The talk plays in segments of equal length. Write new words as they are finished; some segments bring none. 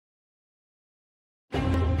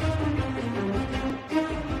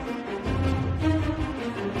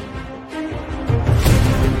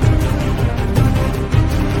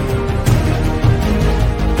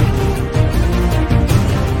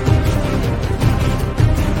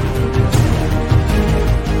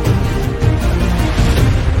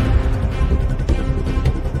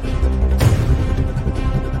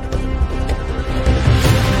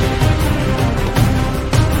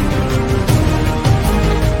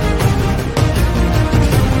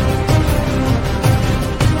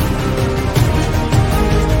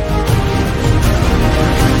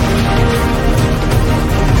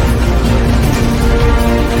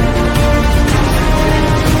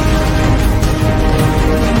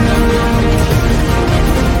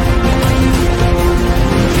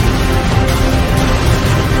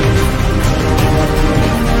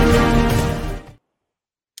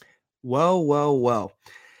Well.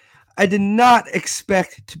 I did not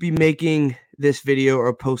expect to be making this video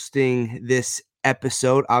or posting this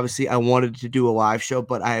episode. Obviously, I wanted to do a live show,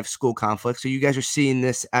 but I have school conflicts. So you guys are seeing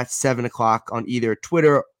this at 7 o'clock on either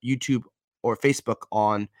Twitter, YouTube, or Facebook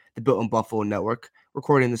on the Built in Buffalo Network,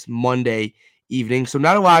 recording this Monday evening. So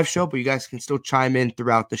not a live show, but you guys can still chime in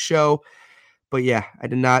throughout the show. But yeah, I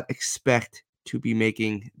did not expect to be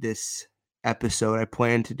making this episode. I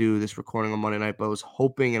planned to do this recording on Monday night, but I was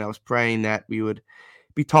hoping and I was praying that we would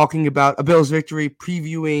be talking about a Bills victory,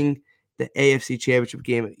 previewing the AFC Championship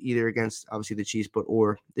game, either against obviously the Chiefs,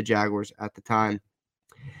 or the Jaguars at the time.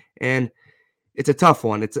 And it's a tough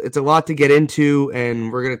one. It's a lot to get into,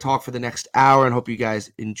 and we're going to talk for the next hour and hope you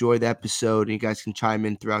guys enjoy the episode and you guys can chime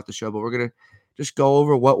in throughout the show. But we're going to just go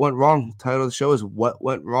over what went wrong. The title of the show is What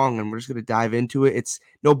Went Wrong, and we're just going to dive into it. It's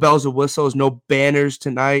no bells or whistles, no banners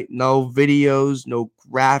tonight, no videos, no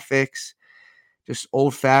graphics. Just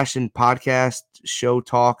old-fashioned podcast show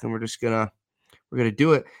talk, and we're gonna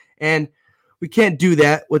do it. And we can't do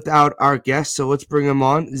that without our guest, so let's bring him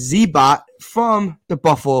on. Z-Bot from the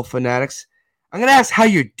Buffalo Fanatics. I'm gonna ask how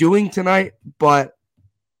you're doing tonight, but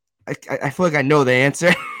I feel like I know the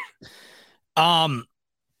answer.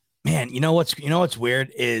 Man, you know what's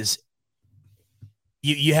weird is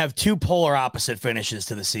you have two polar opposite finishes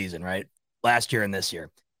to the season, right? Last year and this year.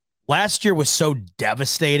 Last year was so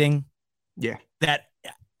devastating. Yeah. That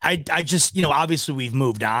I just, obviously we've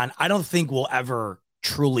moved on. I don't think we'll ever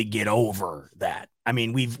truly get over that. I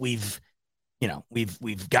mean, we've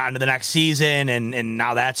gotten to the next season and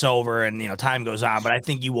now that's over and, time goes on, but I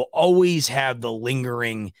think you will always have the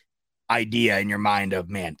lingering idea in your mind of,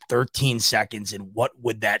 man, 13 seconds. And what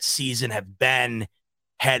would that season have been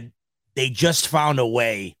had they just found a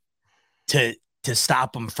way to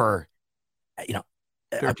stop them for,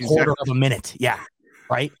 a quarter of a minute. Yeah.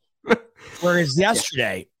 Right. Whereas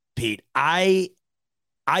yesterday, Pete, I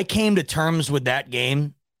came to terms with that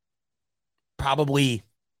game probably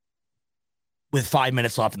with 5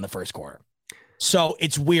 minutes left in the first quarter. So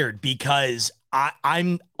it's weird because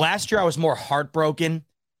I'm last year I was more heartbroken.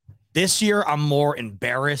 This year I'm more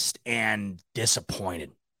embarrassed and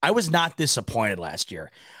disappointed. I was not disappointed last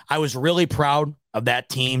year. I was really proud of that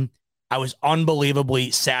team. I was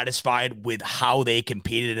unbelievably satisfied with how they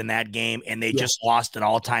competed in that game, and they just lost an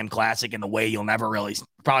all-time classic in the way you'll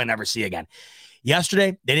probably never see again.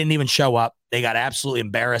 Yesterday, they didn't even show up. They got absolutely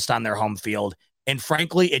embarrassed on their home field, and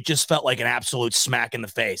frankly, it just felt like an absolute smack in the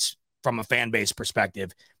face from a fan base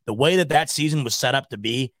perspective. The way that season was set up to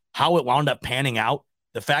be, how it wound up panning out,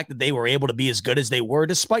 the fact that they were able to be as good as they were,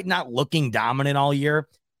 despite not looking dominant all year,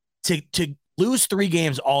 to lose 3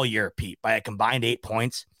 games all year, Pete, by a combined 8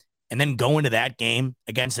 points, and then go into that game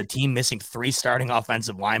against a team missing 3 starting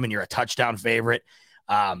offensive linemen, you're a touchdown favorite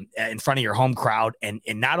in front of your home crowd. And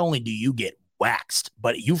not only do you get waxed,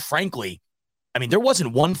 but you frankly, I mean, there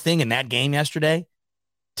wasn't one thing in that game yesterday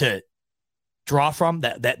to draw from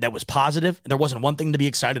that was positive. There wasn't one thing to be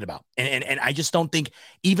excited about. And I just don't think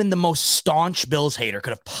even the most staunch Bills hater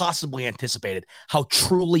could have possibly anticipated how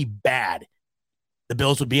truly bad the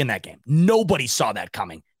Bills would be in that game. Nobody saw that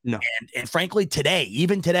coming. No. And frankly,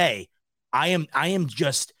 even today, I am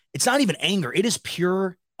just, it's not even anger. It is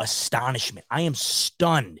pure astonishment. I am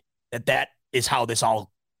stunned that is how this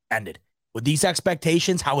all ended. With these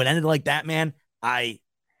expectations, how it ended like that, man,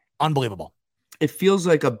 unbelievable. It feels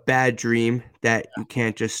like a bad dream that you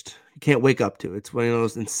can't wake up to. It's one of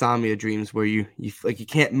those insomnia dreams where you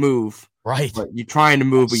can't move. Right. But you're trying to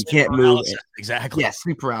move, but you can't move. Exactly. Yeah,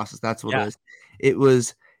 sleep paralysis. That's what it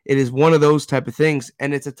is. It is one of those type of things,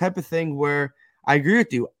 and it's a type of thing where I agree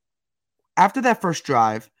with you. After that first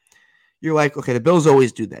drive, you're like, okay, the Bills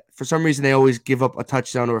always do that. For some reason, they always give up a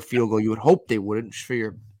touchdown or a field goal. You would hope they wouldn't, just for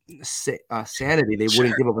your sanity. They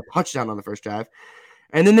wouldn't give up a touchdown on the first drive.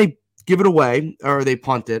 And then they give it away, or they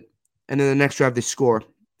punt it, and then the next drive they score,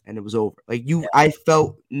 and it was over. I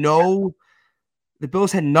felt the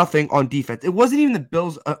Bills had nothing on defense. It wasn't even the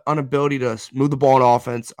Bills' inability to move the ball on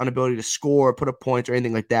offense, inability to score, put up points, or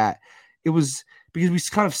anything like that. It was because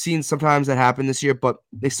we've kind of seen sometimes that happen this year, but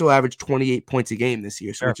they still averaged 28 points a game this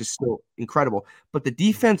year, which is still incredible. But the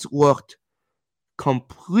defense looked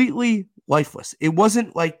completely lifeless. It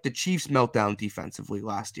wasn't like the Chiefs' meltdown defensively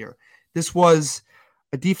last year. This was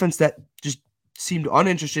a defense that just seemed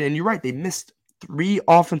uninterested. And you're right, they missed 3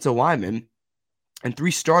 offensive linemen and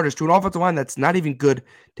 3 starters to an offensive line that's not even good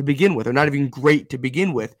to begin with, or not even great to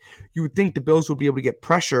begin with. You would think the Bills would be able to get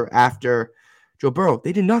pressure after Joe Burrow.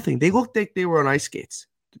 They did nothing. They looked like they were on ice skates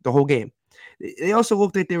the whole game. They also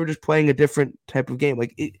looked like they were just playing a different type of game.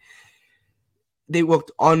 They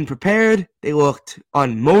looked unprepared. They looked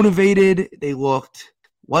unmotivated. They looked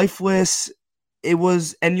lifeless. it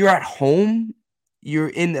was, and you're at home, you're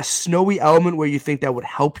in a snowy element where you think that would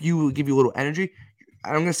help you, give you a little energy.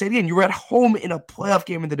 I'm going to say it again, you're at home in a playoff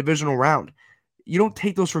game in the divisional round. You don't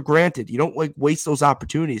take those for granted. You don't like waste those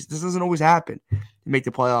opportunities. This doesn't always happen to make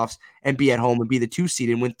the playoffs and be at home and be the 2 seed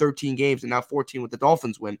and win 13 games and now 14 with the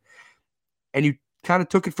Dolphins win. And you kind of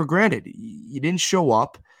took it for granted. You didn't show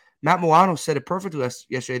up. Matt Milano said it perfectly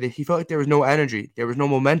yesterday that he felt like there was no energy. There was no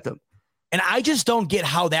momentum. And I just don't get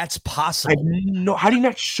how that's possible. How do you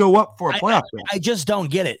not show up for a playoff game? I just don't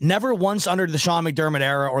get it. Never once under the Sean McDermott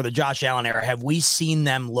era or the Josh Allen era have we seen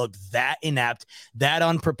them look that inept, that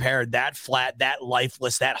unprepared, that flat, that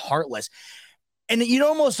lifeless, that heartless. And you'd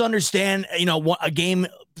almost understand, a game,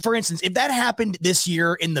 for instance, if that happened this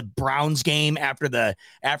year in the Browns game after the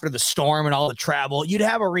storm and all the travel, you'd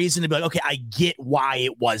have a reason to be like, okay, I get why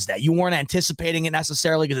it was that. You weren't anticipating it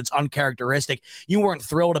necessarily because it's uncharacteristic. You weren't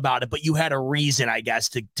thrilled about it, but you had a reason, I guess,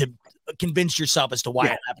 to convince yourself as to why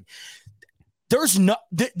it happened. There's no,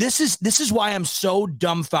 this is why I'm so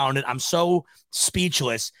dumbfounded. I'm so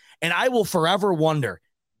speechless. And I will forever wonder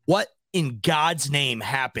what in God's name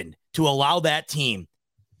happened to allow that team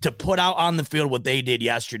to put out on the field what they did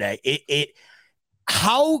yesterday.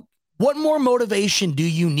 What more motivation do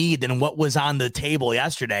you need than what was on the table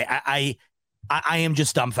yesterday? I am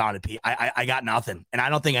just dumbfounded, Pete. I got nothing. And I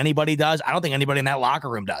don't think anybody does. I don't think anybody in that locker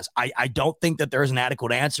room does. I don't think that there's an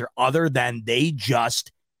adequate answer other than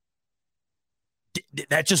that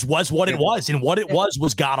just was what it was. And what it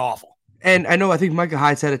was god awful. And I think Micah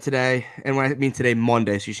Hyde said it today. And when I mean today,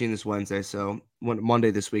 Monday, so you've seen this Wednesday. So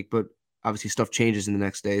Monday this week, but obviously stuff changes in the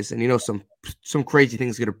next days. And some crazy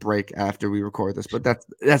things going to break after we record this, but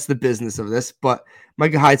that's the business of this. But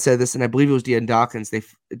Micah Hyde said this, and I believe it was Dion Dawkins,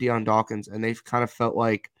 and they kind of felt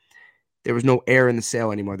like there was no air in the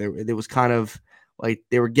sail anymore. There was kind of like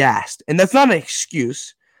they were gassed. And that's not an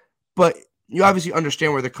excuse, but you obviously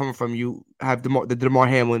understand where they're coming from. You have the Damar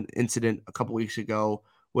Hamlin incident a couple weeks ago,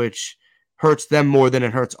 which hurts them more than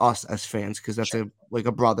it hurts us as fans because that's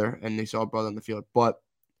a brother, and they saw a brother on the field. But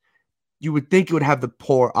you would think it would have the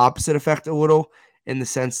polar opposite effect a little in the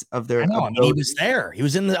sense of their. He was there. He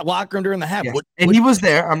was in the locker room during the half. Yeah. He was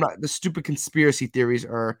there. I'm not. The stupid conspiracy theories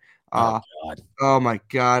are. Oh my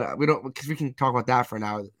God. We don't, because we can talk about that for an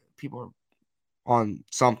hour. People are on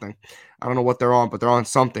something. I don't know what they're on, but they're on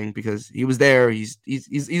something because he was there. He's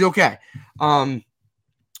okay.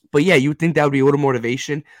 But yeah, you would think that would be a little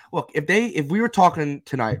motivation. Look, if we were talking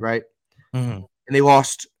tonight, right, and they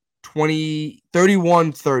lost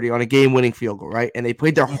 31-30 on a game-winning field goal, right, and they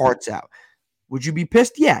played their hearts out, would you be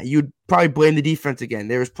pissed? Yeah, you'd probably blame the defense again.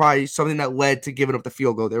 There was probably something that led to giving up the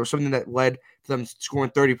field goal. There was something that led to them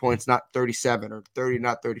scoring 30 points, not 37, or 30,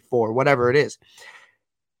 not 34, whatever it is.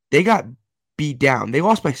 They got beat down. They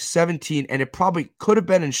lost by 17, and it probably could have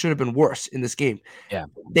been and should have been worse in this game. Yeah,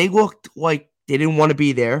 they looked like they didn't want to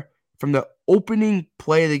be there. From the opening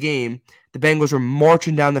play of the game, the Bengals were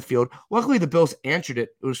marching down the field. Luckily, the Bills answered it.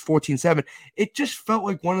 It was 14-7. It just felt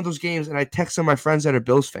like one of those games, and I text some of my friends that are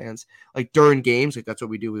Bills fans, like during games, like that's what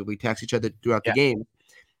we do. We text each other throughout the game.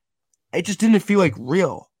 It just didn't feel like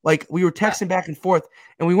real. Like we were texting back and forth,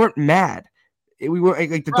 and we weren't mad. We were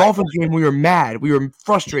like the Dolphins game, we were mad. We were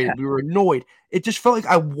frustrated. We were annoyed. It just felt like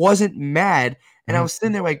I wasn't mad. And I was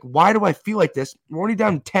sitting there like, why do I feel like this? We're only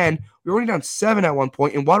down 10. We were only down 7 at one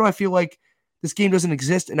point. And why do I feel like this game doesn't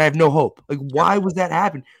exist and I have no hope? Like, why was that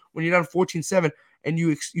happen when you're down 14-7 and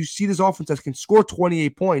you see this offense that can score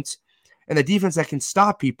 28 points and the defense that can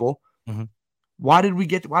stop people? Why did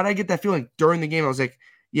I get that feeling during the game? I was like,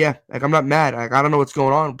 yeah, like I'm not mad. Like, I don't know what's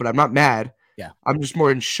going on, but I'm not mad. Yeah. I'm just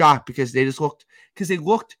more in shock because they looked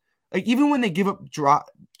like even when they give up drop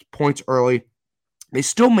points early, they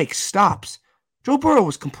still make stops. Joe Burrow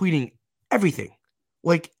was completing everything.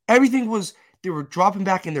 Like everything was, they were dropping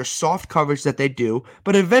back in their soft coverage that they do,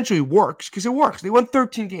 but it eventually works because it works. They won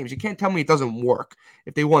 13 games. You can't tell me it doesn't work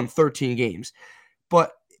if they won 13 games.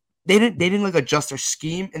 But they didn't like adjust their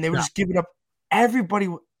scheme, and they were just giving up. Everybody,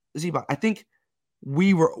 Zeba, I think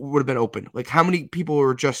would have been open. Like how many people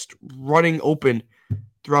were just running open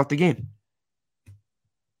throughout the game?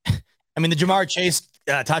 I mean, the Jamar Chase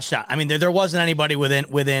touchdown. I mean, there wasn't anybody within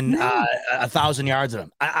 1,000 yards of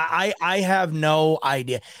him. I have no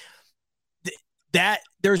idea that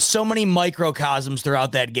there's so many microcosms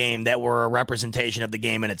throughout that game that were a representation of the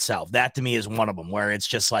game in itself. That to me is one of them, where it's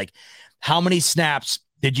just like, how many snaps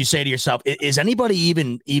did you say to yourself, is anybody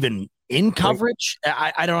even in coverage?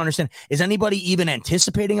 I don't understand. Is anybody even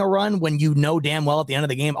anticipating a run when you know damn well at the end of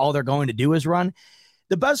the game all they're going to do is run?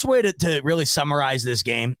 The best way to really summarize this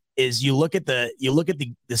game is you look at the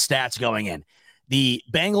stats going in. The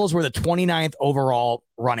Bengals were the 29th overall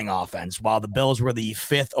running offense, while the Bills were the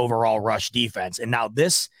 5th overall rush defense. And now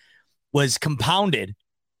this was compounded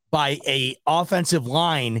by a offensive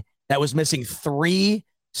line that was missing 3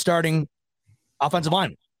 starting offensive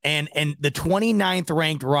linemen. And the 29th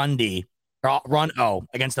ranked run O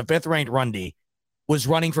against the 5th ranked run D was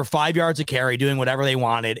running for 5 yards a carry, doing whatever they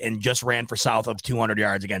wanted, and just ran for south of 200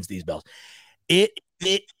 yards against these Bills.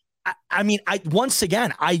 Once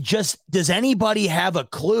again, does anybody have a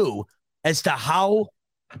clue as to how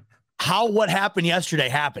what happened yesterday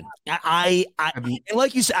happened? And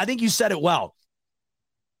like you said, I think you said it well.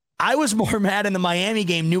 I was more mad in the Miami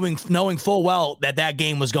game, knowing full well that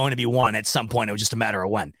game was going to be won at some point. It was just a matter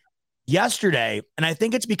of when. Yesterday, and I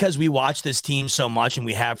think it's because we watch this team so much, and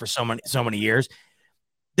we have for so many years,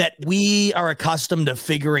 that we are accustomed to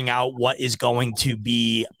figuring out what is going to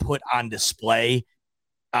be put on display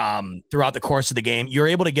throughout the course of the game. You're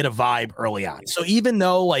able to get a vibe early on. So even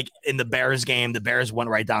though, like in the Bears game, the Bears went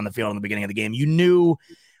right down the field in the beginning of the game, you knew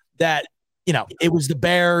that, it was the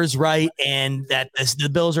Bears, right? And that the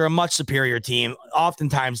Bills are a much superior team.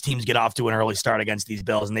 Oftentimes teams get off to an early start against these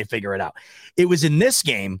Bills and they figure it out. It was in this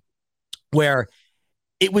game where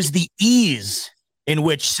it was the ease in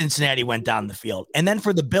which Cincinnati went down the field. And then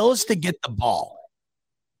for the Bills to get the ball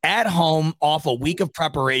at home off a week of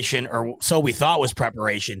preparation, or so we thought was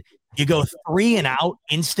preparation, you go 3 and out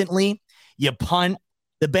instantly, you punt.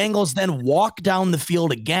 The Bengals then walk down the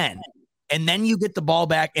field again, and then you get the ball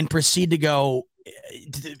back and proceed to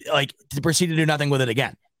proceed to do nothing with it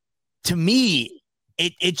again. To me,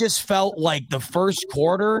 it just felt like the first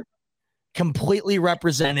quarter completely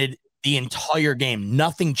represented the entire game.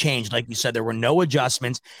 Nothing changed. Like you said, there were no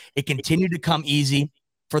adjustments. It continued to come easy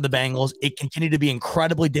for the Bengals. It continued to be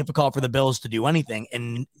incredibly difficult for the Bills to do anything.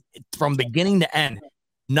 And from beginning to end,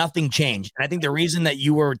 nothing changed. And I think the reason that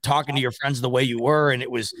you were talking to your friends the way you were, and it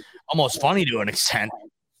was almost funny to an extent,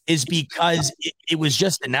 is because it was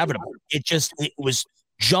just inevitable. It was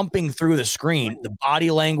jumping through the screen, the body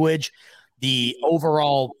language, the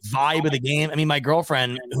overall vibe of the game. I mean, my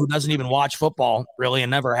girlfriend, who doesn't even watch football really and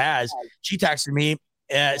never has, she texted me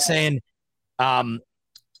saying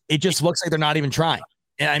it just looks like they're not even trying.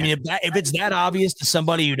 And I mean, if it's that obvious to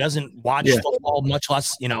somebody who doesn't watch football, much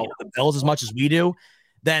less, the Bills as much as we do,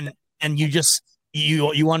 then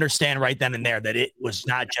you understand right then and there that it was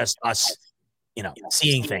not just us,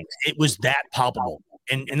 seeing things. It was that palpable.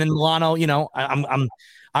 And then Milano,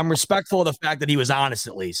 I'm respectful of the fact that he was honest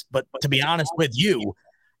at least. But to be honest with you,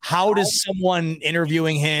 how does someone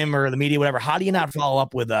interviewing him or the media, whatever, how do you not follow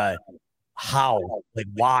up with how? Like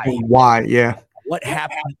why? Why? Yeah. What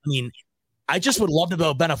happened? I mean, I just would love to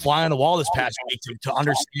have been a fly on the wall this past week to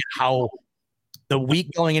understand how the week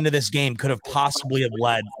going into this game could have possibly have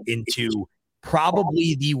led into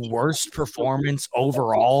probably the worst performance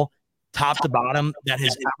overall, top to bottom, that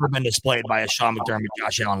has ever been displayed by a Sean McDermott,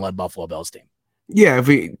 Josh Allen-led Buffalo Bills team. Yeah, if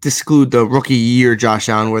we exclude the rookie year Josh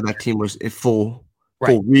Allen, where that team was a full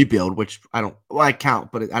rebuild, which I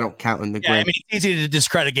count, but I don't count in the grand. I mean, it's easy to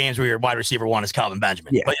discredit games where your wide receiver one is Calvin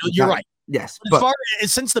Benjamin. Yeah, but you're right. Yes, but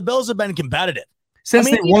since the Bills have been competitive, since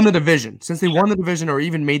they won the division, or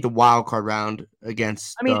even made the wild card round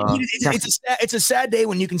against. I mean, it's a sad day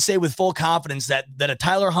when you can say with full confidence that a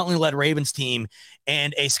Tyler Huntley-led Ravens team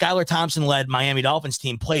and a Skylar Thompson-led Miami Dolphins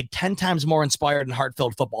team played 10 times more inspired and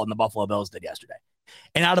heart-filled football than the Buffalo Bills did yesterday.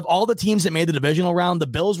 And out of all the teams that made the divisional round, the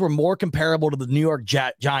Bills were more comparable to the New York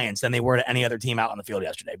Giants than they were to any other team out on the field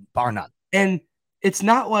yesterday, bar none. And it's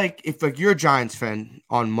not like if you're a Giants fan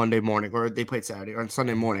on Monday morning, or they played Saturday, or on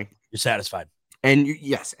Sunday morning, you're satisfied. And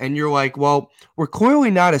and you're like, well, we're clearly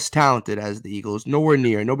not as talented as the Eagles. Nowhere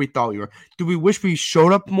near. Nobody thought we were. Do we wish we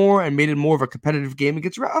showed up more and made it more of a competitive game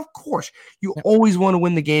against? Of course. You always want to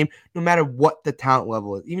win the game, no matter what the talent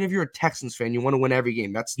level is. Even if you're a Texans fan, you want to win every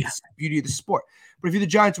game. That's the beauty of the sport. But if you're the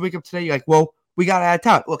Giants, wake up today, you're like, well, we got to add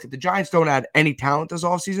talent. Look, if the Giants don't add any talent this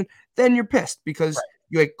offseason, then you're pissed because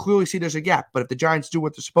you clearly see there's a gap. But if the Giants do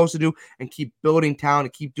what they're supposed to do and keep building talent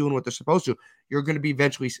and keep doing what they're supposed to, you're going to be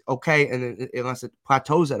eventually okay, and unless it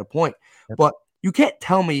plateaus at a point. But you can't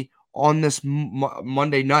tell me on this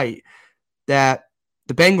Monday night that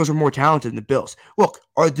the Bengals are more talented than the Bills. Look,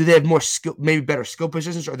 do they have more skill, maybe better skill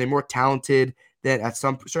positions? Are they more talented than at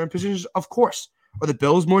some certain positions? Of course. Are the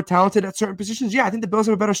Bills more talented at certain positions? Yeah, I think the Bills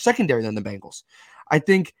have a better secondary than the Bengals. I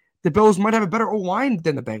think the Bills might have a better O-line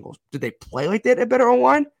than the Bengals. Did they play like they had a better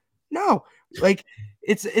O-line? No.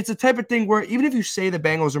 It's a type of thing where even if you say the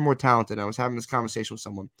Bengals are more talented, I was having this conversation with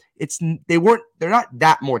someone, they're not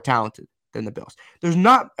that more talented than the Bills. There's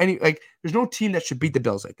not there's no team that should beat the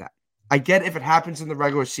Bills like that. I get if it happens in the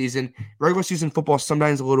regular season. Regular season football is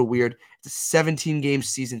sometimes a little weird. It's a 17-game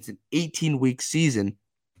season. It's an 18-week season.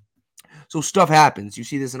 So stuff happens. You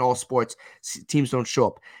see this in all sports. Teams don't show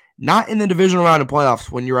up. Not in the divisional round of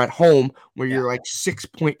playoffs when you're at home, where you're like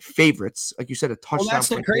 6-point favorites. Like you said, a touchdown. Well, that's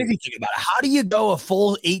the crazy thing about it. How do you go a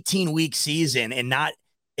full 18-week season and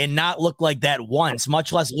not look like that once,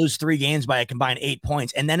 much less lose 3 games by a combined 8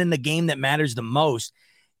 points? And then in the game that matters the most,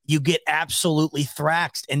 you get absolutely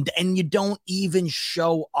thraxed and you don't even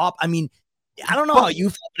show up. I mean, I don't know how you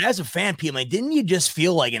felt, but as a fan, Pete, like, didn't you just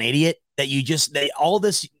feel like an idiot that all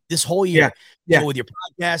this whole year, with your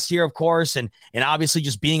podcast here, of course, and obviously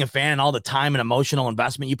just being a fan and all the time and emotional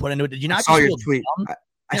investment you put into it? Did you not? I saw your tweet.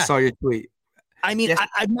 I saw your tweet. I mean,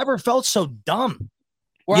 I've never felt so dumb.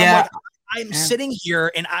 Where I'm sitting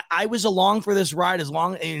here and I was along for this ride as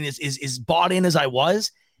long and as bought in as I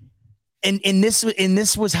was, and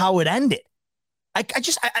this was how it ended. I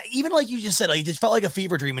even like you just said, like, it just felt like a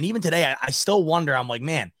fever dream. And even today, I still wonder. I'm like,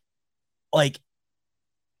 man, like,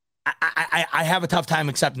 I have a tough time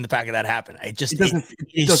accepting the fact that happened. It doesn't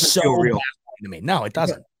feel real to me. No, it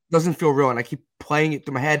doesn't. It doesn't feel real. And I keep playing it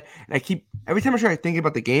through my head. And every time I try to think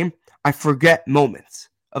about the game, I forget moments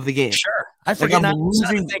of the game. Sure. I forget I'm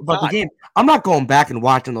losing about the game. I'm not going back and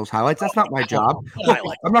watching those highlights. That's not my job. Look,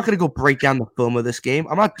 I'm not going to go break down the film of this game.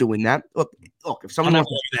 I'm not doing that. Look, if someone wants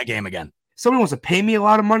to play that game again, someone wants to pay me a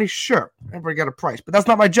lot of money, sure, everybody got a price, but that's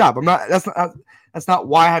not my job. That's not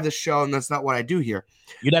why I have this show, and that's not what I do here.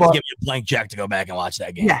 You'd have to give me a blank check to go back and watch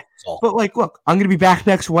that game. Yeah, but like, look, I'm going to be back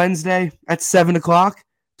next Wednesday at 7:00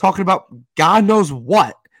 talking about God knows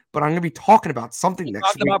what, but I'm going to be talking about something next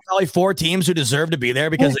week. Talking about probably 4 teams who deserve to be there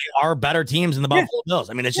because they are better teams than the Buffalo Bills.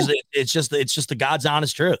 I mean, it's just the God's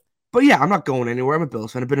honest truth. But yeah, I'm not going anywhere. I'm a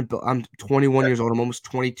Bills fan. I'm 21 years old. I'm almost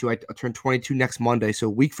 22. I turn 22 next Monday, so a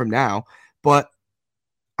week from now. But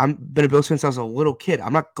I've been a Bills fan since I was a little kid.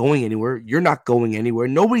 I'm not going anywhere. You're not going anywhere.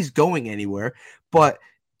 Nobody's going anywhere. But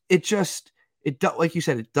like you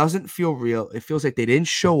said, it doesn't feel real. It feels like they didn't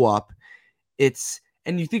show up.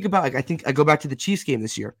 And you think about, like, I think I go back to the Chiefs game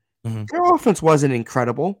this year. Mm-hmm. Their offense wasn't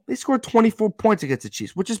incredible. They scored 24 points against the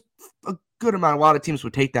Chiefs, which is a good amount. A lot of teams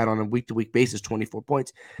would take that on a week-to-week basis, 24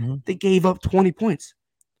 points. Mm-hmm. They gave up 20 points.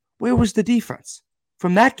 Where was the defense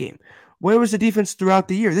from that game? Where was the defense throughout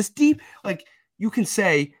the year? You can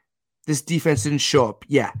say this defense didn't show up.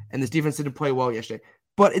 Yeah, and this defense didn't play well yesterday.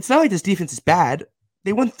 But it's not like this defense is bad.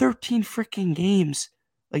 They won 13 freaking games.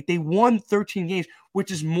 Like, they won 13 games, which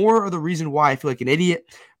is more of the reason why I feel like an idiot,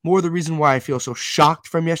 more of the reason why I feel so shocked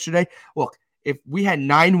from yesterday. Look, if we had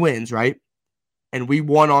 9 wins, right, and we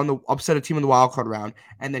won on the upset a team in the wild card round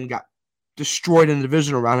and then got destroyed in the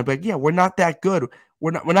divisional round, I'd be like, yeah, we're not that good.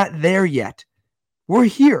 We're not there yet. We're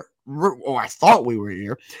here. I thought we were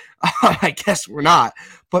here. I guess we're not.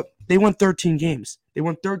 But they won 13 games. They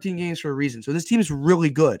won 13 games for a reason. So this team is really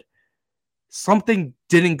good. Something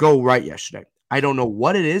didn't go right yesterday. I don't know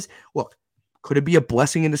what it is. Look, could it be a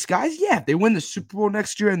blessing in disguise? Yeah, if they win the Super Bowl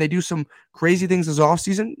next year and they do some crazy things this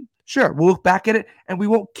offseason, sure, we'll look back at it and we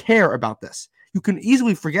won't care about this. You can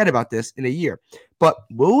easily forget about this in a year. But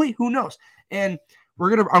will we? Who knows? And I'm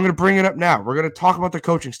gonna bring it up now. We're gonna talk about the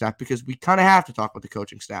coaching staff because we kind of have to talk about the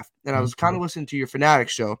coaching staff. And I was kind of listening to your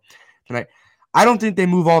Fanatics show tonight. I don't think they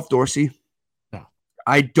move off Dorsey. No.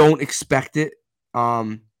 I don't expect it.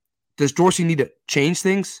 Does Dorsey need to change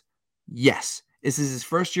things? Yes. This is his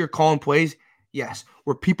first year calling plays. Yes.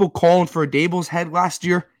 Were people calling for Dable's head last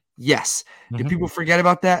year? Yes. Mm-hmm. Did people forget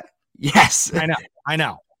about that? Yes. I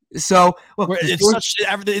know. So look, this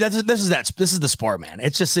is the sport, man.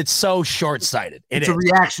 It's so short-sighted. It's a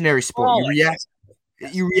reactionary sport.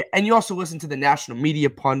 And you also listen to the national media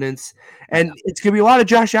pundits, and it's gonna be a lot of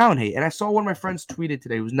Josh Allen hate. And I saw one of my friends tweeted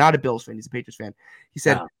today, who's not a Bills fan, he's a Patriots fan. He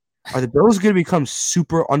said, "Are the Bills gonna become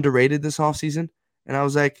super underrated this offseason?" And I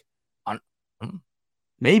was like,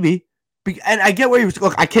 maybe. And I get where you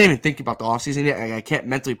look. I can't even think about the offseason yet. I can't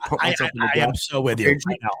mentally put myself in the I am so with you.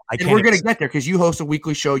 I know. And we're going to get there because you host a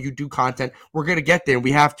weekly show. You do content. We're going to get there. And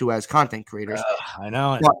we have to as content creators. I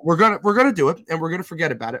know. But we're gonna do it, and we're going to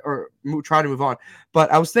forget about it or try to move on.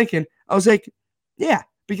 But I was like, yeah,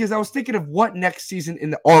 because I was thinking of what next season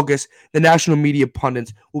in August the national media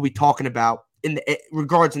pundits will be talking about in the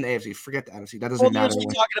regards in the AFC. Forget the NFC. That doesn't matter. We're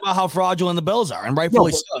talking about how fraudulent the Bills are, and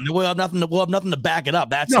rightfully so. We'll have nothing to back it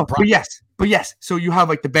up. That's but yes. So you have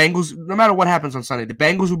like the Bengals. No matter what happens on Sunday, the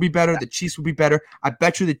Bengals will be better. The Chiefs will be better. I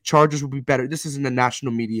bet you the Chargers will be better. This isn't a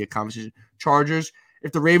national media conversation. Chargers.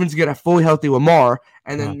 If the Ravens get a fully healthy Lamar,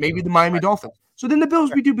 and then maybe the Miami Dolphins. So then the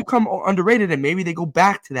Bills we do become underrated, and maybe they go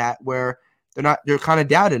back to that where they're kind of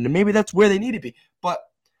doubted, and maybe that's where they need to be. But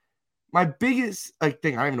my biggest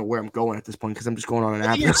thing, I don't even know where I'm going at this point because I'm just going on an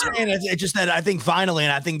app. It's just that I think finally,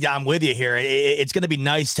 and I think I'm with you here, it's going to be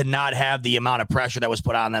nice to not have the amount of pressure that was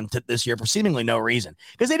put on them this year for seemingly no reason,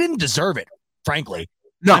 because they didn't deserve it, frankly.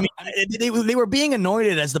 No. I mean, they were being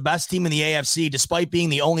anointed as the best team in the AFC, despite being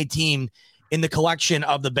the only team in the collection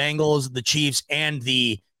of the Bengals, the Chiefs, and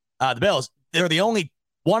the Bills. They're the only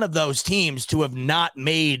one of those teams to have not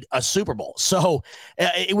made a Super Bowl. So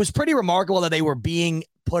it was pretty remarkable that they were being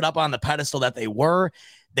put up on the pedestal that they were.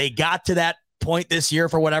 They got to that point this year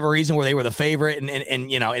for whatever reason where they were the favorite, and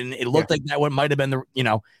it looked like that one might have been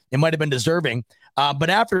it might have been deserving.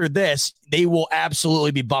 But after this, they will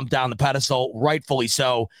absolutely be bumped down the pedestal, rightfully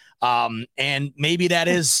so. And maybe that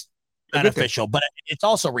is beneficial, but it's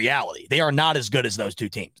also reality. They are not as good as those two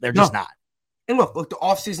teams. They're just not. And look, the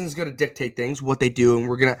offseason is going to dictate things, what they do, and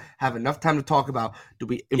we're going to have enough time to talk about, do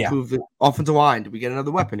we improve the offensive line? Do we get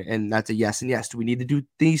another weapon? And that's a yes and yes. Do we need to do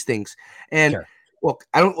these things? And look,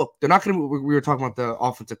 they're not going to – we were talking about the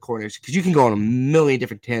offensive coordinators because you can go on a million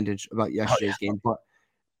different tangents about yesterday's game. But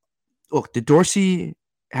look, did Dorsey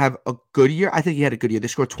have a good year? I think he had a good year. They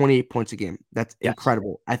scored 28 points a game. That's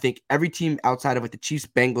incredible. I think every team outside of the Chiefs,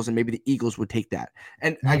 Bengals, and maybe the Eagles would take that.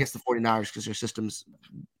 And I guess the 49ers, because their system's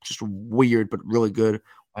just weird but really good.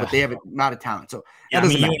 But they have a amount of talent. So you and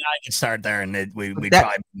I can start there, and we'd probably be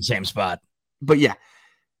in the same spot. But yeah,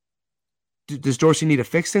 does Dorsey need to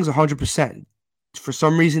fix things? 100%. For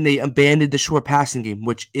some reason, they abandoned the short passing game,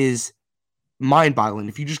 which is mind-boggling.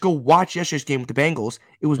 If you just go watch yesterday's game with the Bengals,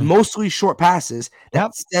 it was mostly short passes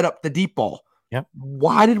that set up the deep ball. Yep.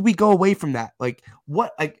 Why did we go away from that?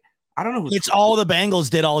 What? I don't know. It's all the Bengals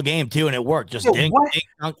did all game too, and it worked. Just ding,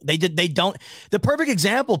 they did. They don't. The perfect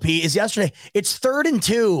example, Pete, is yesterday. It's 3rd and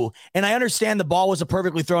 2, and I understand the ball was a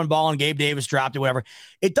perfectly thrown ball, and Gabe Davis dropped it. Whatever.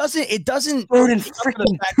 It doesn't. 3rd and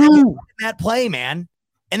freaking 2. That play, man,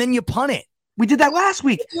 and then you punt it. We did that last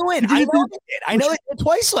week. I know it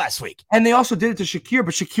twice last week. And they also did it to Shakir,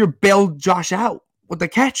 but Shakir bailed Josh out with the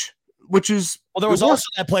catch, which is there was also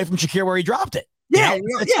that play from Shakir where he dropped it. Yeah,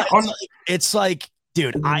 It's like,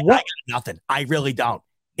 dude, I got nothing. I really don't.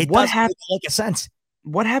 It doesn't make a sense.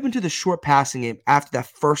 What happened to the short passing game after that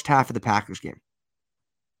first half of the Packers game?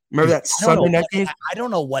 Remember that Sunday night game? I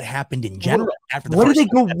don't know what happened in general after the What did they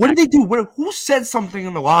go? What did they do? Who said something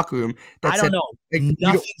in the locker room? I don't know.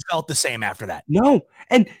 Nothing felt the same after that. No.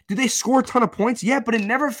 And did they score a ton of points? Yeah, but it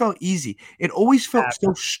never felt easy. It always felt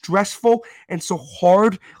so stressful and so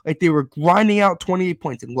hard. Like they were grinding out 28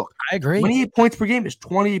 points. And look, I agree. 28 points per game is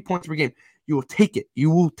 28 points per game. You will take it.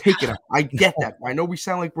 You will take it. I get that. I know we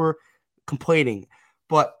sound like we're complaining,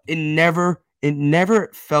 but it never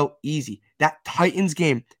felt easy. That Titans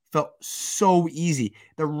game felt so easy.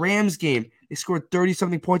 The Rams game, they scored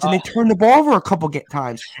 30-something points, and they turned the ball over a couple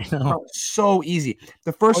times. It felt so easy.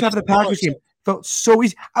 The first half of the Packers game felt so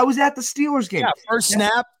easy. I was at the Steelers game. Yeah, first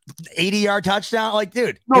snap, 80-yard touchdown. Like,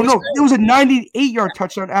 dude. No, it was a 98-yard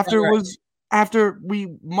touchdown after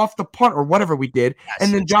we muffed the punt or whatever we did,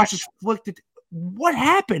 and then Josh just flicked it. What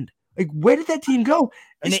happened? Like, where did that team go?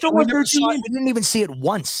 We didn't even see it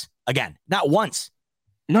once again. Not once.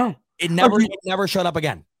 No. It never showed up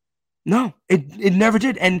again. No, it never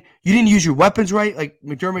did. And you didn't use your weapons right. Like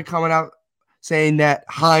McDermott coming out saying that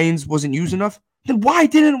Hines wasn't used enough. Then why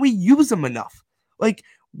didn't we use him enough? Like,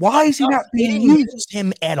 why is he not being used?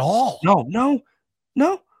 Him at all? No.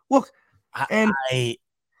 Look, the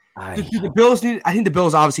Bills need. I think the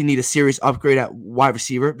Bills obviously need a serious upgrade at wide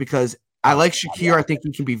receiver because I like Shakir. I think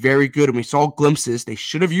he can be very good, and we saw glimpses. They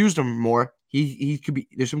should have used him more. He could be.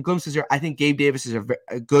 There's some glimpses here. I think Gabe Davis is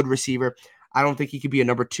a good receiver. I don't think he could be a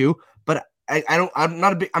number 2, but I'm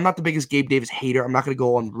not the biggest Gabe Davis hater. I'm not going to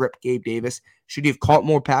go and rip Gabe Davis. Should he have caught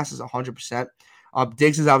more passes? 100%.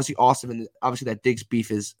 Diggs is obviously awesome, and obviously that Diggs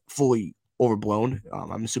beef is fully overblown.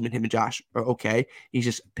 I'm assuming him and Josh are okay. He's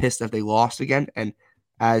just pissed that they lost again, and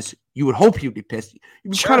as you would hope he would be pissed. He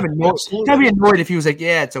was kind of annoyed. Kind of be annoyed if he was like,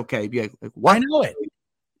 "Yeah, it's okay." Be like what? I know it.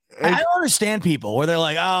 I don't understand people where they're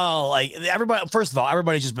like, oh, like everybody. First of all,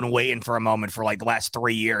 everybody's just been waiting for a moment for like the last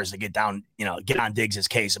 3 years to get on Diggs'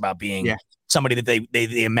 case about being somebody that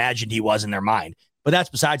they imagined he was in their mind. But that's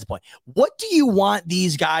besides the point. What do you want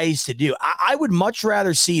these guys to do? I would much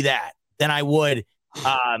rather see that than I would,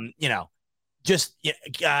 hey,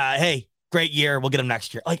 great year. We'll get them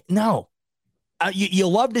next year. Like, no. You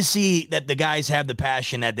love to see that the guys have the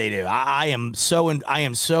passion that they do. I am so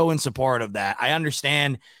in support of that. I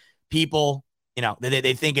understand people,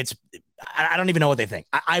 they think it's. I don't even know what they think.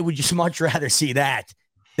 I would just much rather see that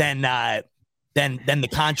than the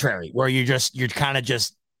contrary, where you're kind of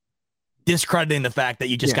just discrediting the fact that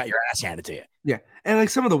you just got your ass handed to you. Yeah, And like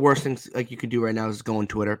some of the worst things like you can do right now is go on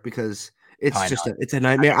Twitter because it's just know. it's a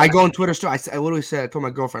nightmare. I go on Twitter still. I literally said I told my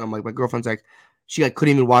girlfriend, I'm like, my girlfriend's like, she like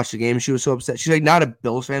couldn't even watch the game. She was so upset. She's like not a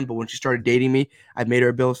Bills fan, but when she started dating me, I made her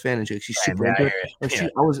a Bills fan, and she's super into it.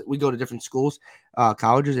 And we go to different schools,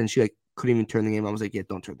 colleges, and she like couldn't even turn the game. I was like, yeah,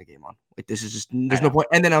 don't turn the game on. Like this is just there's no point.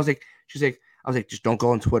 And then I was like, just don't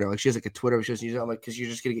go on Twitter. Like she has like a Twitter. She doesn't use it. I'm like, because you're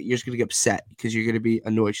just gonna get upset because you're gonna be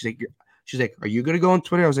annoyed. She's like, are you gonna go on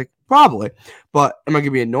Twitter? I was like, probably, but am I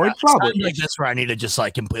gonna be annoyed? Probably. Like that's where I need to just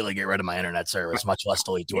like completely get rid of my internet service, much less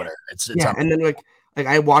delete Twitter. It's and then like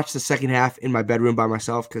I watched the second half in my bedroom by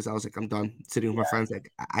myself because I was like, I'm done sitting with my friends. Like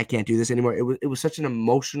I can't do this anymore. It was such an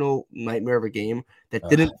emotional nightmare of a game that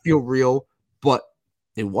didn't feel real, but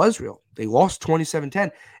it was real. They lost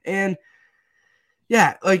 27-10, and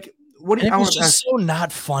yeah, like. It was just so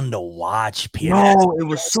not fun to watch, Peter. No, it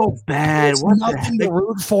was so bad. What nothing to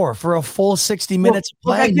root for a full 60 minutes of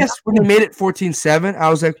play. I guess when they made it 14-7, I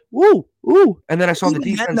was like, ooh. And then I saw the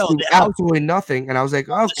defense do absolutely nothing, and I was like,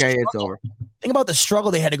 okay, it's over. Think about the struggle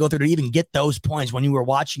they had to go through to even get those points when you were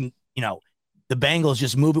watching, the Bengals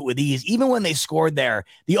just move it with ease. Even when they scored there,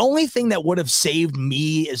 the only thing that would have saved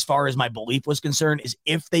me as far as my belief was concerned is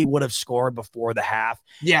if they would have scored before the half.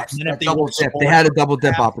 Yes, they had a double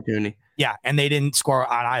dip opportunity. Yeah, and they didn't score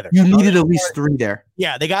on either. You needed at least 3 there.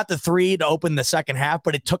 Yeah, they got the 3 to open the second half,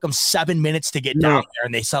 but it took them 7 minutes to get down there,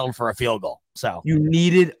 and they settled for a field goal. So you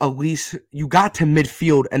needed at least you got to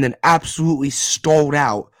midfield and then absolutely stalled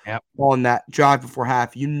out on that drive before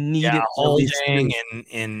half. You needed holding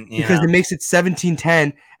and because it makes it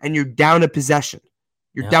 17-10, and you're down a possession.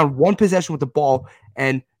 You're down 1 possession with the ball,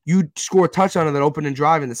 and you score a touchdown on that opening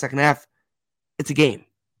drive in the second half. It's a game,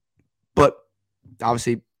 but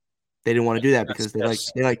obviously. They didn't want to do that because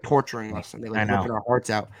they like torturing us and they like ripping our hearts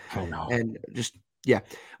out. Oh, no. And just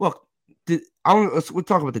Well, we'll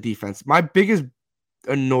talk about the defense. My biggest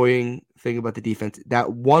annoying thing about the defense,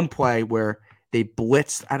 that one play where they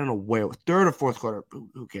blitzed. I don't know where, third or fourth quarter.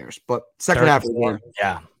 Who cares? But second half of the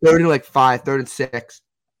game, 3rd and 5, 3rd and 6,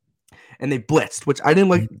 and they blitzed, which I didn't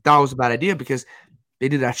like. That was a bad idea because they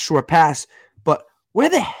did that short pass. But where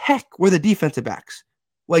the heck were the defensive backs?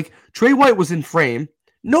 Like Trey White was in frame.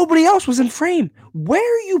 Nobody else was in frame. Where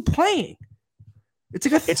are you playing? It's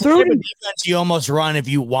like a third defense you almost run if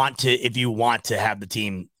you want to have the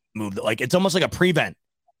team move. Like it's almost like a prevent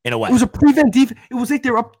in a way. It was a prevent defense. It was like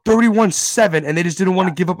they were up 31-7 and they just didn't want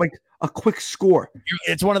to give up like a quick score.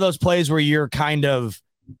 It's one of those plays where you're kind of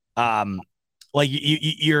like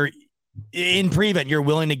you're in prevent. You're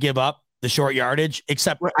willing to give up the short yardage,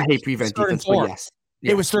 except I hate prevent defense. But yes,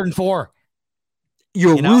 it was 3rd and 4.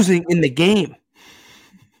 You're losing in the game.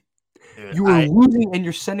 You were losing and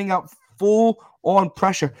you're sending out full-on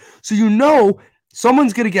pressure. So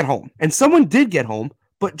someone's going to get home. And someone did get home,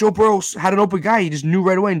 but Joe Burrow had an open guy. He just knew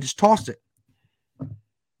right away and just tossed it.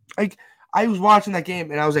 Like, I was watching that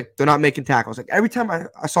game, and I was like, they're not making tackles. Like, every time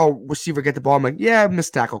I saw a receiver get the ball, I'm like, yeah,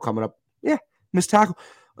 missed tackle coming up. Yeah, missed tackle.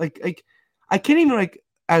 Like I can't even,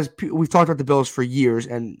 as we've talked about the Bills for years,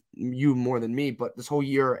 and you more than me, but this whole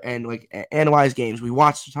year and analyze games. We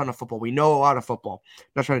watched a ton of football. We know a lot of football. I'm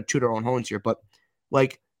not trying to toot our own horns here, but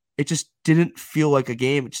it just didn't feel like a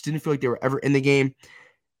game. It just didn't feel like they were ever in the game.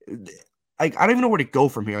 I don't even know where to go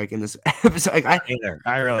from here. In this episode,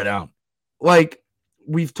 I really don't.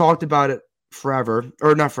 We've talked about it forever,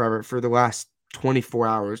 or not forever, for the last 24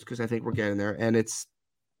 hours because I think we're getting there, and it's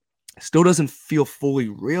still doesn't feel fully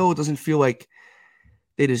real. It doesn't feel like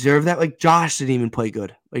they deserve that. Like Josh didn't even play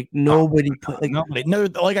good. Nobody played. Nobody. No,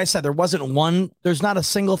 like I said, there's not a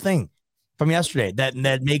single thing from yesterday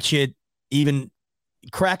that makes you even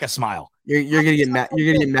crack a smile. You're gonna get mad.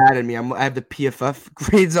 You're gonna get mad at me. I have the PFF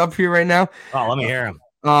grades up here right now. Oh, let me hear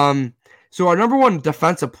them. So our number 1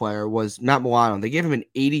 defensive player was Matt Milano. They gave him an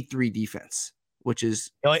 83 defense, which is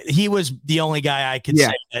he was the only guy I could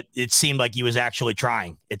say that it seemed like he was actually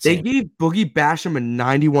trying. They gave Boogie Basham a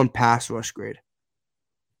 91 pass rush grade.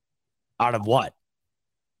 Out of what?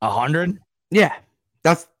 100? Yeah,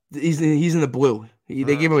 he's in the blue.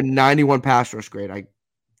 They gave him a 91 pass rush grade. I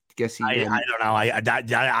guess I don't know.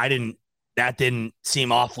 I didn't. That didn't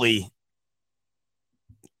seem awfully.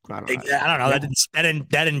 I don't know.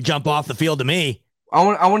 That didn't jump off the field to me. I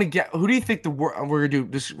want to get. Who do you think we're gonna do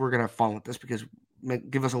this? We're gonna have fun with this because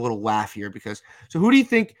give us a little laugh here. So who do you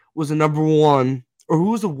think was the number 1 or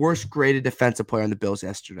who was the worst graded defensive player on the Bills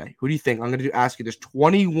yesterday? Who do you think? I'm gonna ask you. There's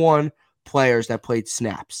 21 players that played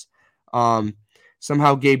snaps.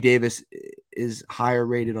 Somehow Gabe Davis is higher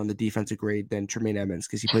rated on the defensive grade than Tremaine Edmonds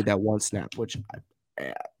because he played that 1 snap, which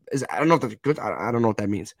I don't know if that's good. I don't know what that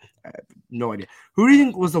means. I have no idea. Who do you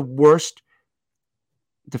think was the worst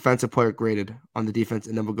defensive player graded on the defense,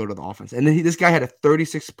 and then we'll go to the offense. And then this guy had a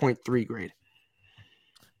 36.3 grade.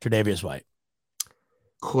 Tre'Davious White.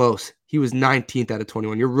 Close. He was 19th out of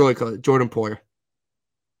 21. You're really close. Jordan Poyer.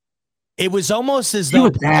 It was almost as though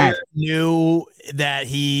Poyer knew that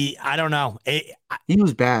I don't know. He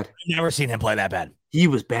was bad. I've never seen him play that bad. He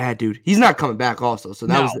was bad, dude. He's not coming back also. So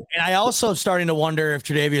that was and I also starting to wonder if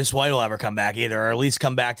Tre'Davious White will ever come back either, or at least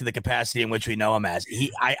come back to the capacity in which we know him as.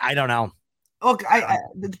 I don't know. Look,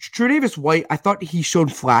 Tre'Davious White, I thought he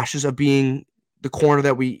showed flashes of being the corner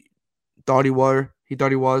that we thought he was. He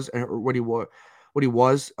thought he was, or what he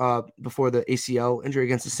was before the ACL injury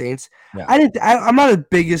against the Saints. Yeah. I'm not as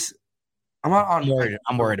biggest. I'm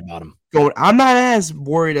worried about him. I'm not as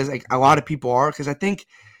worried as like a lot of people are, because I think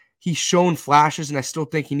he's shown flashes, and I still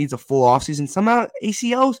think he needs a full offseason. Somehow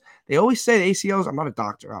ACLs, they always say ACLs. I'm not a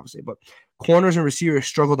doctor, obviously, but corners and receivers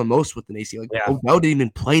struggle the most with an ACL. Like, Odell didn't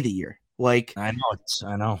even play the year. Like, I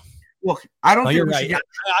know. Look, I don't. You're right.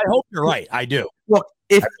 I hope you're right. I do. Look,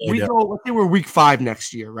 if we go, let's say we're week 5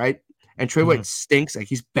 next year, right? And Trey White stinks, like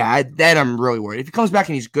he's bad, then I'm really worried. If he comes back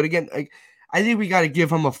and he's good again, like I think we got to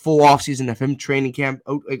give him a full offseason of him training camp,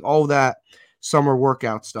 like all that summer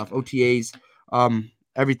workout stuff, OTAs,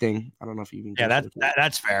 everything. I don't know if you even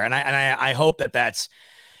that's fair, and I hope that's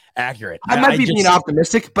accurate. I might be being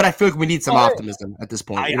optimistic, but I feel like we need some optimism at this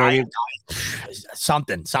point. You know what I mean?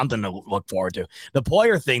 Something to look forward to. The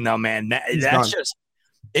Poyer thing, though, man, that's just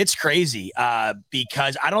it's crazy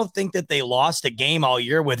because I don't think that they lost a game all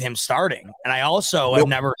year with him starting, and I also have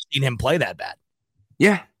never seen him play that bad.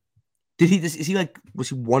 Yeah. Was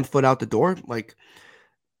he 1 foot out the door? Like,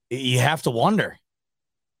 you have to wonder.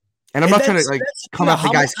 And I'm not trying to like come out the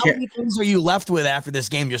guy's. How many things are you left with after this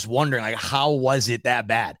game? Just wondering, like, how was it that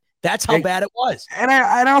bad? That's how bad it was. And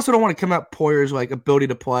I also don't want to come out Poyer's like ability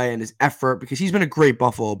to play and his effort, because he's been a great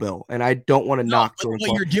Buffalo Bill, and I don't want to knock. What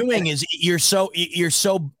you're doing is you're so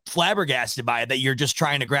flabbergasted by it that you're just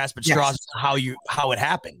trying to grasp at straws how it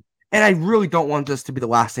happened. And I really don't want this to be the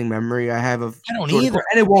lasting memory I have of. I don't either,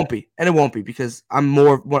 and it won't be, because I'm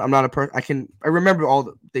not a person. I remember all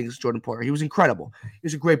the things Jordan Poyer. He was incredible. He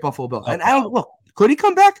was a great Buffalo Bill, and I don't look. Could he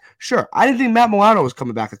come back? Sure. I didn't think Matt Milano was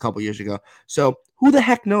coming back a couple years ago. So who the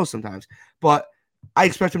heck knows sometimes? But I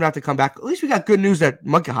expect him not to come back. At least we got good news that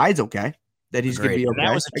Micah Hyde's okay. That he's going to be okay.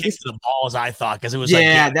 That was a kick to the balls, I thought, because it was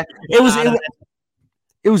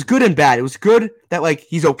it was good and bad. It was good that like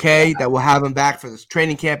he's okay, that we'll have him back for this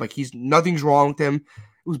training camp. Like nothing's wrong with him.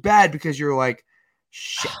 It was bad because you're like,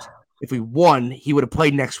 shit. If we won, he would have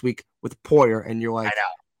played next week with Poyer, and you're like,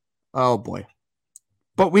 oh boy.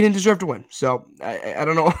 But we didn't deserve to win. So I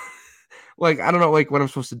don't know. Like, I don't know like what I'm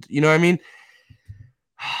supposed to do. You know what I mean?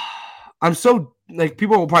 I'm so like,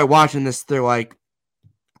 people will probably watching this, they're like,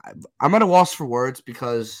 I'm at a loss for words,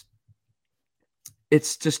 because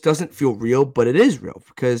it just doesn't feel real, but it is real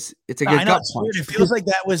because it's a good gut punch. It feels like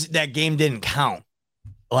that game didn't count.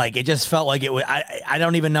 Like, it just felt like it was. I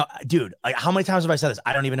don't even know, dude. Like, how many times have I said this?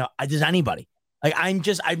 I don't even know. Does anybody? Like,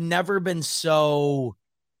 I've never been so.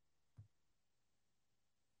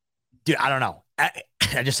 Dude, I don't know.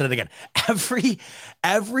 I just said it again.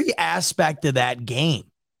 Every aspect of that game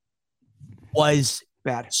was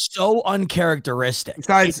bad, so uncharacteristic.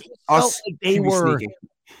 Besides us, like they were. Sneaking.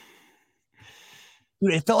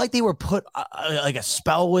 Dude, it felt like they were put like a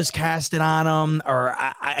spell was casted on them, or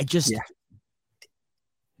I just,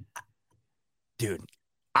 dude,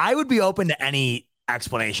 I would be open to any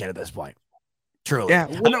explanation at this point. Truly, yeah,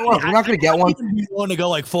 we're not going to get one. You want to go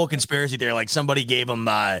like full conspiracy theory, like somebody gave them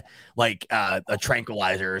a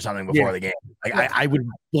tranquilizer or something before the game. Like I would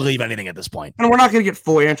believe anything at this point. And we're not going to get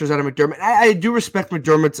full answers out of McDermott. I do respect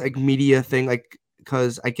McDermott's like media thing, like.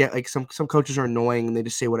 Because I get like some coaches are annoying and they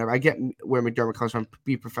just say whatever. I get where McDermott comes from,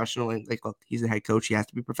 be professional, and like, look, he's the head coach, he has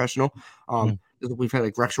to be professional. We've had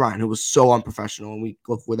like Rex Ryan, who was so unprofessional, and we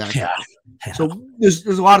look with that. Yeah. So there's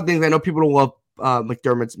a lot of things. I know people don't love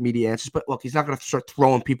McDermott's media answers, but look, he's not going to start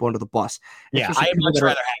throwing people under the bus. Yeah, I'd much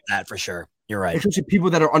rather have that for sure. You're right. Especially people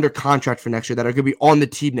that are under contract for next year, that are going to be on the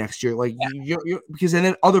team next year. Like, because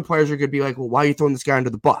then other players are going to be like, well, why are you throwing this guy under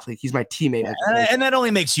the bus? Like, he's my teammate. Yeah, and that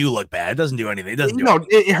only makes you look bad. It doesn't do anything.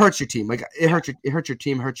 It hurts your team. Like, it hurts your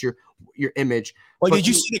team, hurts your image. Like, did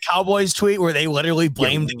you see the Cowboys tweet where they literally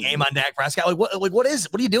blamed the game on Dak Prescott? Like, what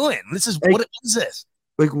are you doing? This is what is this?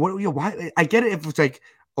 Like, why? I get it if it's like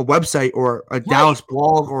a website or a Dallas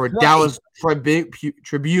blog or a Dallas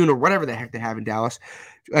Tribune or whatever the heck they have in Dallas.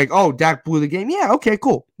 Like, oh, Dak blew the game. Yeah, okay,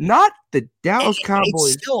 cool. Not the Dallas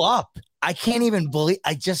Cowboys. It's still up. I can't even believe.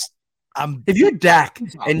 If you're Dak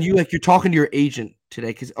and you're talking to your agent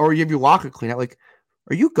today, or you have your locker clean out, like,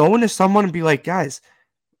 are you going to someone and be like, guys,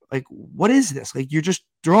 like, what is this? Like, you're just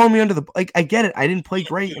throwing me under the like. I get it. I didn't play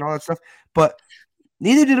great and all that stuff, but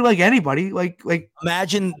neither did like anybody. Like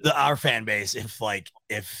imagine our fan base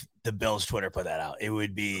if the Bills Twitter put that out, it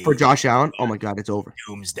would be for Josh Allen. Oh my God, it's over.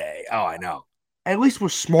 Doomsday. Oh, I know. At least we're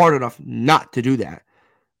smart enough not to do that.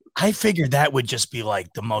 I figured that would just be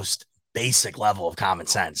like the most basic level of common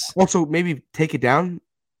sense. Also, maybe take it down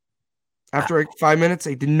after like 5 minutes.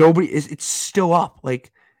 Like, it's still up.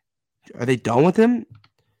 Like, are they done with him?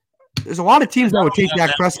 There's a lot of teams that would take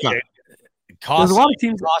Dak Prescott. There's a lot of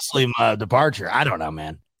teams costly departure. I don't know,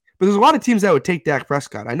 man. But there's a lot of teams that would take Dak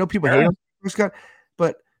Prescott. I know people hate Prescott,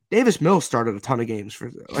 but Davis Mills started a ton of games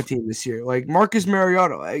for a team this year. Like Marcus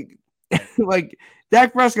Mariota, like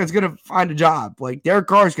Dak Prescott's gonna find a job. Like Derek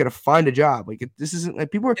Carr's gonna find a job. Like this isn't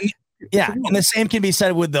like people are. Yeah, and the same can be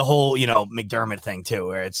said with the whole McDermott thing too,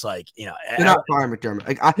 where it's like they're not firing McDermott.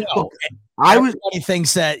 Like everybody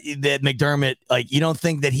thinks that McDermott, like you don't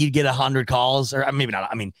think that he'd get 100 calls, or maybe not.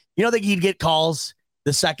 I mean, you don't think he'd get calls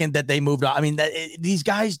the second that they moved on. I mean, these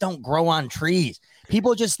guys don't grow on trees.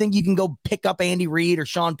 People just think you can go pick up Andy Reid or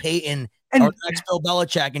Sean Payton or next Bill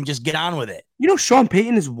Belichick and just get on with it. Sean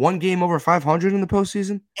Payton is one game over 500 in the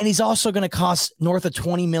postseason, and he's also going to cost north of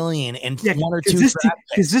 $20 million and one or two.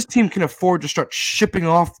 Because this team can afford to start shipping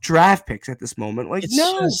off draft picks at this moment. Like,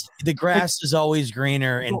 the grass is always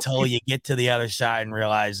greener until you get to the other side and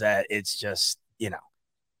realize that it's just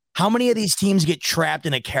how many of these teams get trapped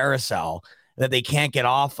in a carousel that they can't get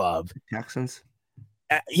off of? The Texans.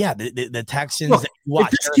 The Texans. Look,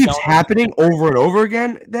 if this keeps happening over and over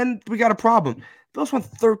again, then we got a problem. Bills won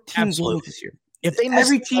 13 games this year. If they miss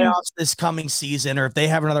the playoffs this coming season, or if they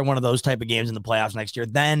have another one of those type of games in the playoffs next year,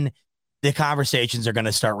 then the conversations are going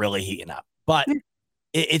to start really heating up. But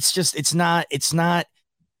it's not.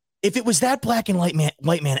 If it was that black and white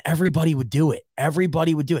man, everybody would do it.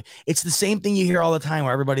 Everybody would do it. It's the same thing you hear all the time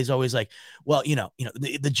where everybody's always like, well,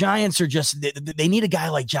 the Giants are just, they need a guy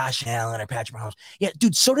like Josh Allen or Patrick Mahomes. Yeah,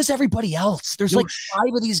 dude, so does everybody else. There's like 5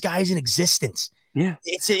 of these guys in existence. Yeah.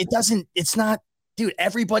 It's not, dude,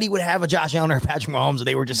 everybody would have a Josh Allen or Patrick Mahomes if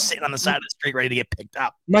they were just sitting on the side of the street ready to get picked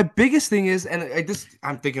up. My biggest thing is, and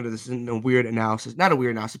I'm thinking of this in a weird analysis, not a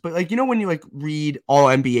weird analysis, but like, when you like read all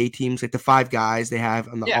NBA teams, like the 5 guys they have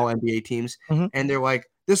on the all NBA teams, and they're like,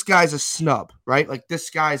 this guy's a snub, right? Like this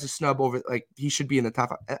guy's a snub over, like he should be in the top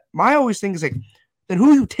 5. My always thing is like, then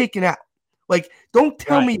who are you taking out? Like, don't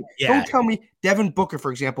tell me Devin Booker,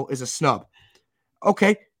 for example, is a snub.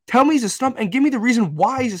 Okay. Tell me he's a snub and give me the reason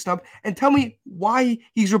why he's a snub and tell me why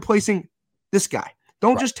he's replacing this guy.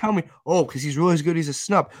 Don't just tell me, because he's really good, he's a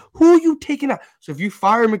snub. Who are you taking out? So if you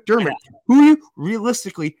fire McDermott, who are you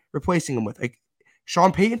realistically replacing him with? Like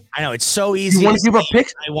Sean Payton? I know, it's so easy. You want to give up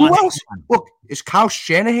picks? Who else? Look, is Kyle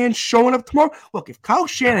Shanahan showing up tomorrow? Look, if Kyle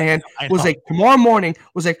Shanahan was like tomorrow morning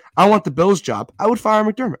was like, I want the Bills job, I would fire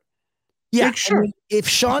McDermott. Yeah, like, sure. If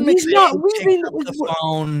Sean McVay picked up the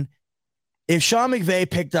phone, if Sean McVay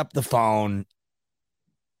picked up the phone,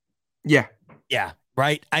 yeah,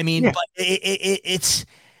 right. I mean, but it's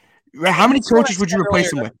how many coaches would you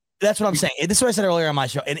replace him with? That's what I'm saying. This is what I said earlier on my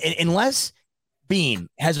show. And unless Beane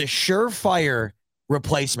has a surefire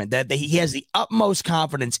replacement that he has the utmost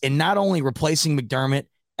confidence in not only replacing McDermott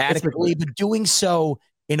adequately, but doing so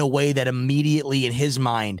in a way that immediately, in his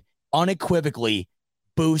mind, unequivocally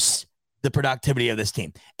boosts the productivity of this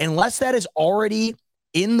team. Unless that is already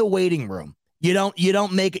in the waiting room, you don't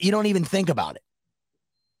even think about it.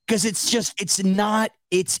 Because it's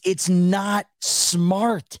not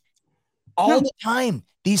smart all the time.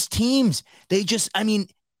 These teams,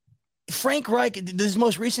 Frank Reich, this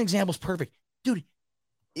most recent example is perfect. Dude,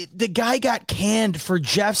 the guy got canned for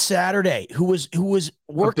Jeff Saturday, who was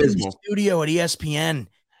working in the studio at ESPN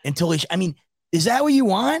until is that what you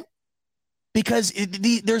want? Because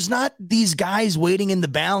there's not these guys waiting in the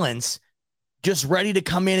balance just ready to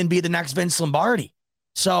come in and be the next Vince Lombardi.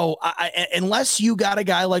 So unless you got a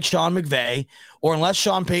guy like Sean McVay, or unless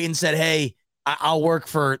Sean Payton said, hey, I'll work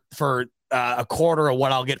for a quarter of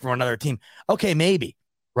what I'll get from another team. Okay, maybe,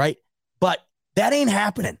 right? But that ain't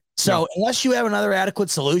happening. So unless you have another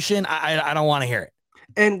adequate solution, I don't want to hear it.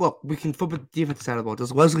 And look, we can flip it the defense side of the ball.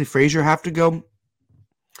 Does Leslie Frazier have to go?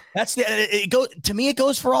 To me, it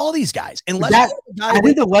goes for all these guys. I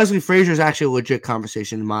think that Leslie Frazier is actually a legit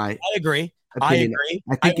conversation in my opinion. I agree.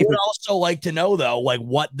 I would also like to know though, like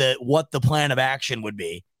what the plan of action would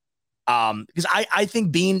be. Because I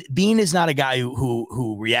think Beane is not a guy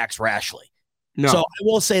who reacts rashly. No. So I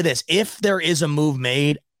will say this: if there is a move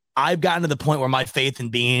made, I've gotten to the point where my faith in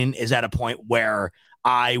Beane is at a point where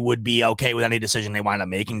I would be okay with any decision they wind up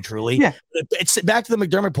making. Truly, it's back to the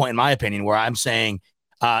McDermott point, in my opinion, where I'm saying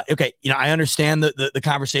Okay, I understand the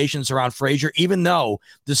conversations around Frazier, even though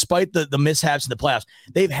despite the mishaps in the playoffs,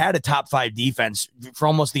 they've had a top 5 defense for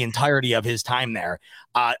almost the entirety of his time there.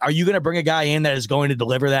 Are you going to bring a guy in that is going to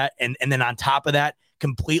deliver that, and then on top of that,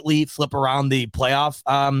 completely flip around the playoff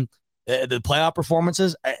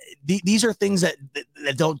performances? These are things that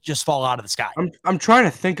don't just fall out of the sky. I'm trying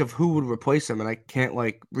to think of who would replace him, and I can't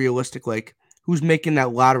realistic who's making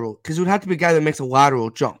that lateral, because it would have to be a guy that makes a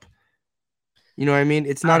lateral jump. You know what I mean?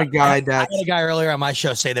 It's not a guy that. I had a guy earlier on my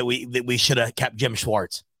show say that we should have kept Jim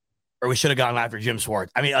Schwartz, or we should have gone after Jim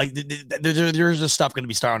Schwartz. I mean, there's just stuff going to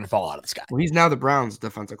be starting to fall out of the sky. Well, he's now the Browns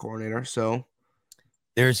defensive coordinator, so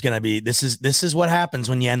there's going to be this is what happens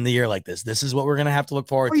when you end the year like this. This is what we're going to have to look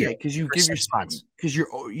forward to. Yeah, because you give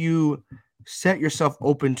you set yourself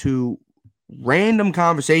open to random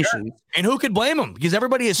conversations. Sure. And who could blame them? Because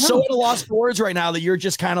everybody is so at a loss for words right now that you're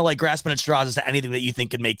just kind of grasping at straws as to anything that you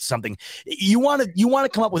think could make something. You want to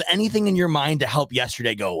come up with anything in your mind to help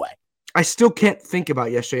yesterday go away. I still can't think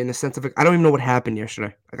about yesterday in the sense of I don't even know what happened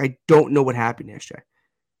yesterday. I don't know what happened yesterday.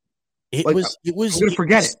 It was I'm gonna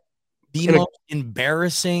forget it. The most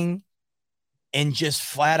embarrassing and just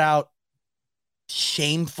flat out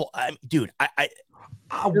shameful. Dude,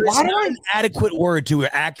 why do an adequate word to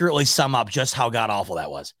accurately sum up just how god awful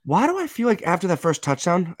that was? Why do I feel like after that first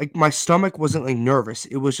touchdown, my stomach wasn't nervous?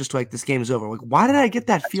 It was just this game is over. Why did I get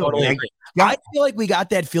that feeling? Totally I feel like we got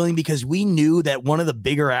that feeling because we knew that one of the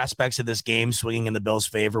bigger aspects of this game swinging in the Bills'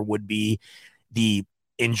 favor would be the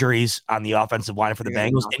injuries on the offensive line for the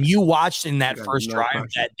Bengals. And you watched in that first drive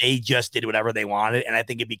that they just did whatever they wanted. And I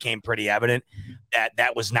think it became pretty evident that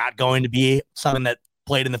that was not going to be something that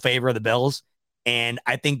played in the favor of the Bills. And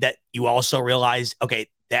I think that you also realize, okay,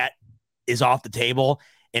 that is off the table.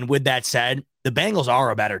 And with that said, the Bengals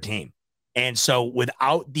are a better team. And so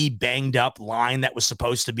without the banged up line that was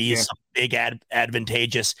supposed to be some big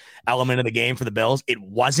advantageous element of the game for the Bills, it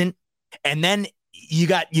wasn't. And then you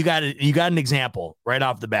got an example right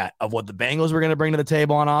off the bat of what the Bengals were going to bring to the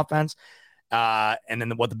table on offense. And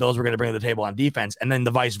then what the Bills were going to bring to the table on defense, and then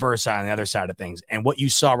the vice versa on the other side of things. And what you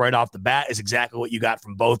saw right off the bat is exactly what you got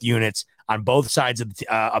from both units on both sides of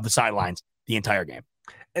the sidelines the entire game.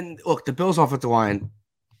 And look, the Bills' offensive line,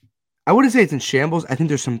 I wouldn't say it's in shambles. I think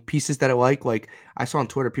there's some pieces that I like I saw on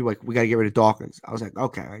Twitter, people we got to get rid of Dawkins. I was like,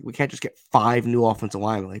 okay, we can't just get 5 new offensive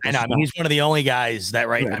linemen. I know. He's one of the only guys that,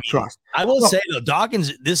 right? Trust. I will say, though,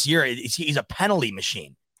 Dawkins this year, he's a penalty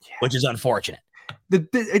machine, which is unfortunate. The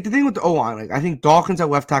thing with the O-line, I think Dawkins at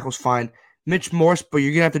left tackle is fine. Mitch Morse, but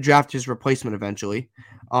you're going to have to draft his replacement eventually.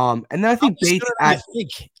 And then I think Bates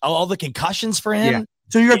all the concussions for him. Yeah.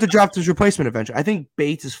 So you have to draft his replacement eventually. I think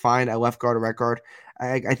Bates is fine at left guard or right guard.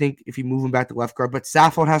 I think if you move him back to left guard, but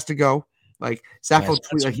Saffold has to go. Saffold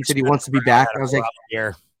tweeted, he said he wants to be back. I was like,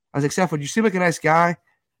 Saffold, you seem like a nice guy.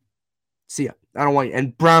 See ya. I don't want you.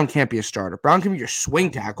 And Brown can't be a starter. Brown can be your swing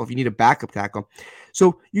tackle if you need a backup tackle.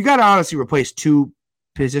 So you got to honestly replace 2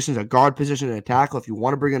 positions, a guard position and a tackle. If you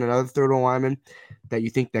want to bring in another third lineman that you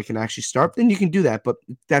think that can actually start, then you can do that. But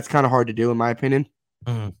that's kind of hard to do, in my opinion.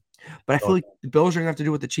 Mm-hmm. But I feel like the Bills are going to have to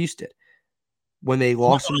do what the Chiefs did when they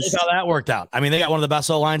lost. How that worked out. I mean, they got one of the best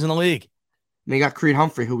O-lines in the league. And they got Creed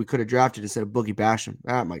Humphrey, who we could have drafted instead of Boogie Basham.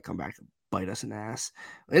 That might come back and bite us in the ass.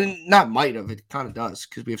 And not might have, it kind of does,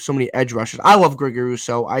 because we have so many edge rushers. I love Gregory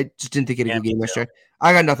Rousseau. I just didn't think he had a good game yesterday.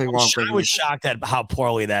 I got nothing wrong with I was shocked at how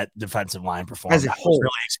poorly that defensive line performed. As a whole. I was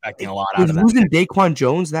really expecting a lot out of that. Losing Daquan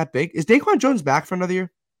Jones that big? Is Daquan Jones back for another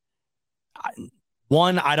year?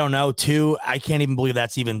 1, I don't know. 2, I can't even believe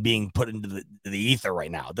that's even being put into the ether right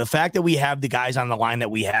now. The fact that we have the guys on the line that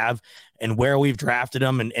we have and where we've drafted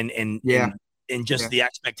them and just the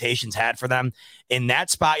expectations had for them in that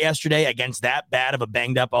spot yesterday against that bad of a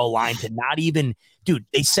banged up O-line to not even, dude,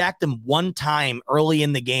 they sacked him 1 time early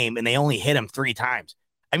in the game and they only hit him 3 times.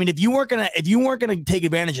 I mean, if you weren't gonna take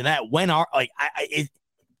advantage of that,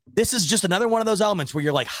 this is just another one of those elements where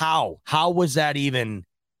you're like, how was that even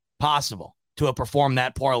possible to have performed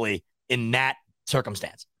that poorly in that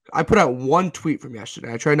circumstance? I put out 1 tweet from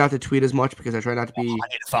yesterday. I try not to tweet as much because I try not to be. I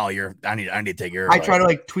need to follow I need to take your. I try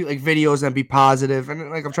to tweet videos and be positive, and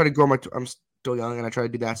I'm trying to grow I'm still young, and I try to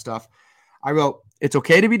do that stuff. I wrote, "It's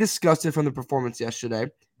okay to be disgusted from the performance yesterday.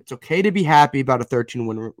 It's okay to be happy about a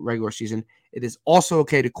 13-win regular season. It is also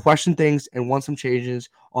okay to question things and want some changes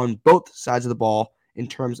on both sides of the ball in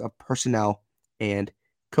terms of personnel and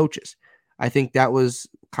coaches." I think that was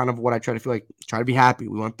kind of what I try to feel like. Try to be happy.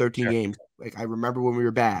 We won 13 games. I remember when we were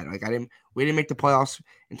bad. We didn't make the playoffs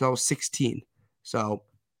until I was 16. So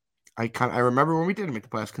I remember when we didn't make the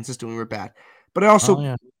playoffs consistent when we were bad. But I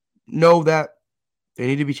also know that They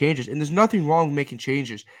need to be changes. And there's nothing wrong with making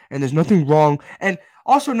changes. And there's nothing wrong. And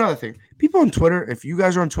also another thing, people on Twitter, if you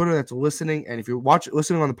guys are on Twitter that's listening, and if you're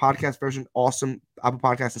listening on the podcast version, awesome. Apple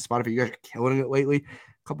Podcasts and Spotify, you guys are killing it lately.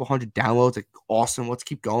 A couple hundred downloads, like awesome. Let's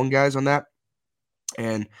keep going, guys, on that.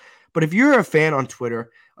 But if you're a fan on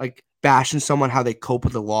Twitter, like bashing someone how they cope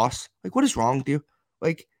with a loss, like what is wrong with you?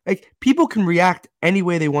 Like people can react any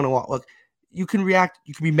way they want to. Look, you can react.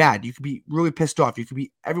 You can be mad. You can be really pissed off. You can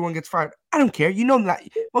be everyone gets fired. I don't care. You know that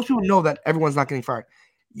most people know that everyone's not getting fired.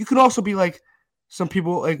 You can also be like some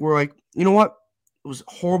people like were like, you know what? It was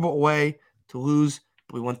a horrible way to lose,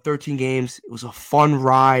 but we won 13 games. It was a fun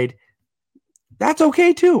ride. That's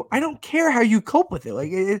okay too. I don't care how you cope with it.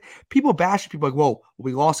 Like people bash people like, whoa,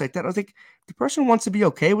 we lost like that. I was like, if the person wants to be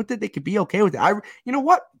okay with it, they could be okay with it. You know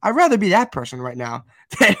what? I'd rather be that person right now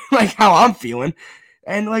than like how I'm feeling.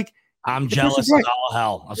 And like, I'm jealous of all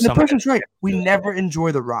hell. The person's right. We never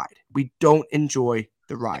enjoy the ride. We don't enjoy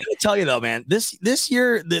the ride. I tell you though, man, this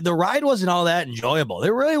year the ride wasn't all that enjoyable.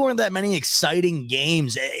 There really weren't that many exciting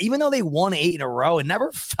games. Even though they won 8 in a row, it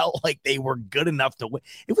never felt like they were good enough to win.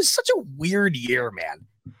 It was such a weird year, man.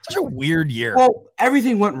 Such a weird year. Well,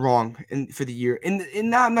 everything went wrong for the year. And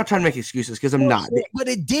I'm not trying to make excuses because I'm not. But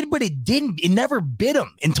it didn't. It never bit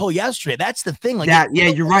them until yesterday. That's the thing. Like that. Yeah,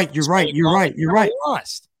 you're right. You're right.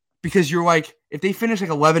 Lost. Because you're like, if they finish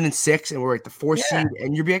like 11-6 and we're like the 4th seed,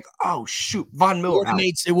 and you'd be like, oh shoot, Von Miller.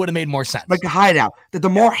 It would have made more sense. Like the hideout, the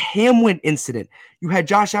DeMar Hamlin incident. You had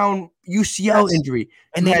Josh Allen UCL injury,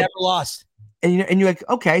 and they never lost. And you're like,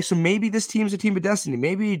 okay, so maybe this team's a team of destiny.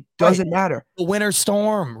 Maybe it doesn't matter. The winter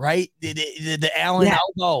storm, right? The Allen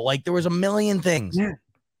elbow. Like there was a million things. Yeah.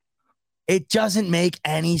 It doesn't make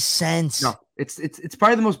any sense. No, it's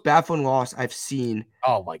probably the most baffling loss I've seen.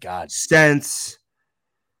 Oh my God. Since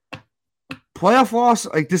playoff loss,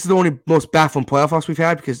 like this is the only most baffling playoff loss we've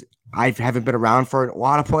had because I haven't been around for a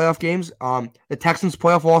lot of playoff games. The Texans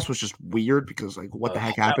playoff loss was just weird because like what the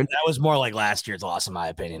heck happened? That was more like last year's loss, in my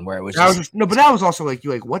opinion, where it was but that was also like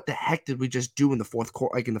what the heck did we just do in the fourth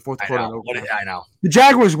quarter? Like in the fourth quarter, I know. The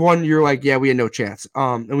Jaguars won. You're like, yeah, we had no chance.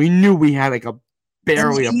 And we knew we had like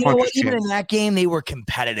barely a punch. Even in that game, they were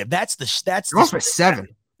competitive. That's lost by 7.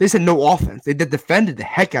 They said no offense. They defended the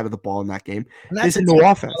heck out of the ball in that game. They said no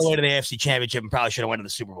offense. All the way to the AFC Championship and probably should have went to the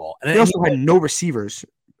Super Bowl. And they also had no receivers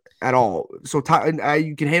at all. So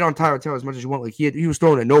you can hate on Tyrod Taylor as much as you want. Like he was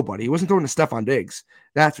throwing to nobody. He wasn't throwing to Stephon Diggs.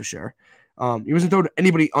 That's for sure. He wasn't throwing to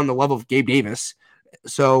anybody on the level of Gabe Davis.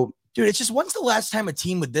 So, dude, it's just when's the last time a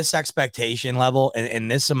team with this expectation level and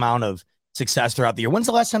this amount of success throughout the year? When's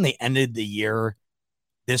the last time they ended the year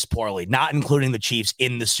this poorly, not including the Chiefs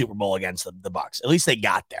in the Super Bowl against the Bucs? At least they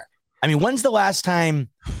got there. I mean, when's the last time?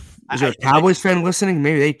 Is there a Cowboys fan listening?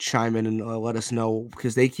 Maybe they chime in and let us know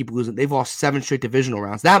because they keep losing. They've lost 7 straight divisional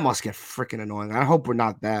rounds. That must get freaking annoying. I hope we're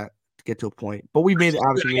not that to get to a point. But we made it.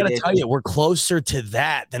 Obviously, I got to tell you, we're closer to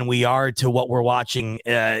that than we are to what we're watching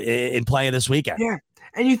in play this weekend. Yeah.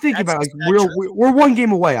 And you think about it, like we're one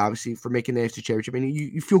game away, obviously, for making the AFC Championship. I mean,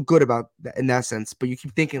 you feel good about that in that sense, but you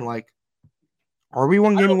keep thinking like, are we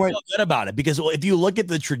one game away? I feel good about it because if you look at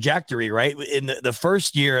the trajectory, right, in the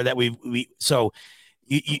first year that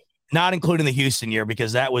you not including the Houston year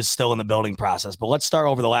because that was still in the building process, but let's start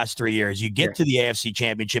over the last 3 years. You get to the AFC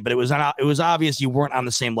Championship, but it was obvious you weren't on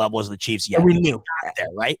the same level as the Chiefs yet. And we knew there,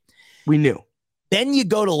 right? We knew. Then you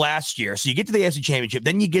go to last year, so you get to the AFC Championship,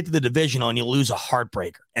 then you get to the divisional and you lose a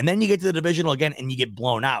heartbreaker, and then you get to the divisional again and you get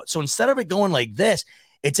blown out. So instead of it going like this,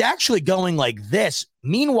 it's actually going like this.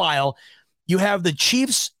 Meanwhile, you have the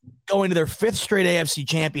Chiefs going to their 5th straight AFC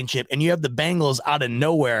Championship, and you have the Bengals out of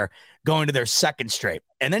nowhere going to their 2nd straight.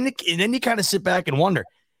 And then you kind of sit back and wonder,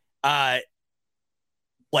 we're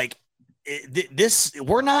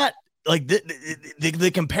not like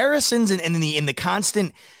the comparisons and in the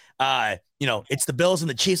constant, it's the Bills and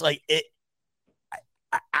the Chiefs. Like it,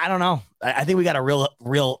 I don't know. I think we got a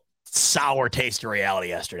real sour taste of reality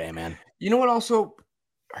yesterday, man. You know what also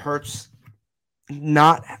hurts?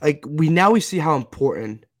 Not like we see how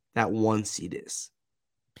important that 1 seed is.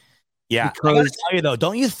 Yeah, because I gotta tell you though,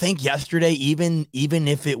 don't you think yesterday, even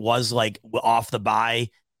if it was like off the bye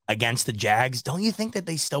against the Jags, don't you think that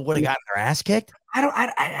they still would have gotten their ass kicked? I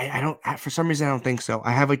don't. For some reason, I don't think so.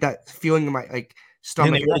 I have like that feeling in my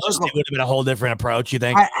stomach. It would have been a whole different approach. You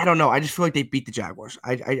think? I don't know. I just feel like they beat the Jaguars.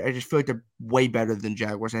 I just feel like they're way better than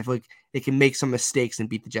Jaguars. I feel like they can make some mistakes and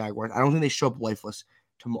beat the Jaguars. I don't think they show up lifeless.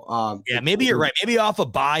 Maybe you're right. Maybe off a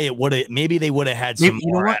bye, maybe they would have had some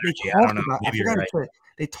more energy. I don't know. Maybe you're right.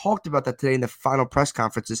 They talked about that today in the final press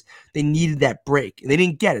conferences. They needed that break, and they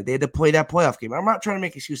didn't get it. They had to play that playoff game. I'm not trying to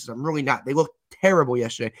make excuses. I'm really not. They looked terrible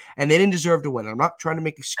yesterday, and they didn't deserve to win. I'm not trying to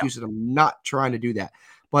make excuses. I'm not trying to do that.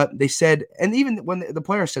 But they said, and even when the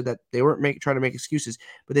players said that they weren't trying to make excuses,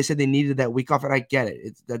 but they said they needed that week off, and I get it.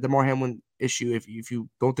 It's the Damar Hamlin issue. If you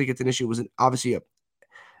don't think it's an issue, it was obviously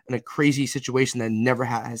in a crazy situation that never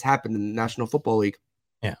has happened in the National Football League.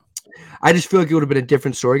 Yeah. I just feel like it would have been a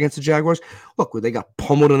different story against the Jaguars. Look, they got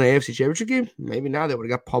pummeled in the AFC Championship game. Maybe now they would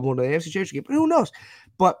have got pummeled in the AFC Championship game, but who knows?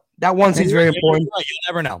 But that one seed's very important. You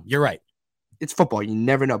never know. You're right. It's football. You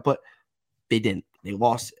never know. But they didn't. They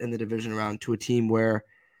lost in the division round to a team where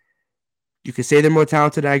you could say they're more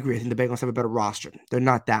talented. I agree. I think the Bengals have a better roster. They're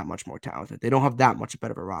not that much more talented. They don't have that much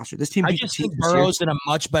better of a roster. This team. I just think Burrow's in a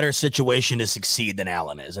much better situation to succeed than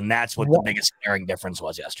Allen is, and that's what the biggest glaring difference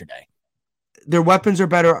was yesterday. Their weapons are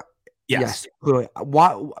better. Yes. Clearly.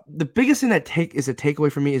 The biggest thing that is a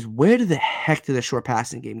takeaway for me is where the heck did the short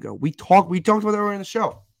passing game go? We talked about that earlier in the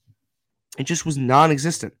show. It just was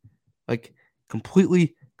non-existent, like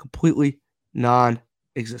completely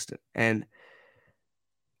non-existent, and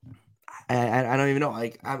I don't even know.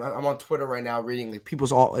 Like I'm on Twitter right now reading like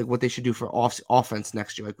people's what they should do for offense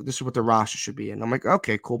next year. Like this is what the roster should be, and I'm like,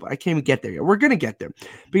 okay, cool, but I can't even get there yet. We're gonna get there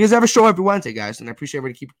because I have a show every Wednesday, guys, and I appreciate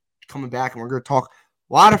everybody keep coming back. And we're gonna talk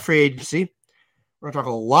a lot of free agency. We're gonna talk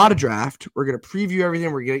a lot of draft. We're gonna preview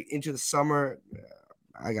everything. We're getting into the summer.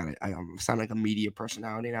 I sound like a media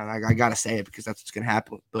personality now. I gotta say it because that's what's gonna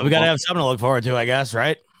happen. We gotta have something to look forward to, I guess,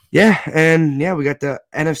 right? Yeah, and we got the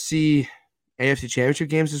NFC. AFC Championship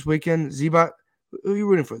games this weekend. Z-Bot, who are you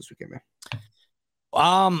rooting for this weekend,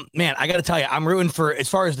 man? Man, I got to tell you, I'm rooting for, as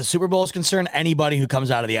far as the Super Bowl is concerned, anybody who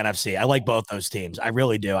comes out of the NFC. I like both those teams. I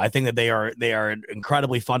really do. I think that they are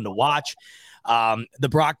incredibly fun to watch. The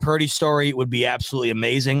Brock Purdy story would be absolutely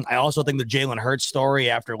amazing. I also think the Jalen Hurts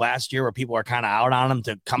story after last year, where people are kind of out on him,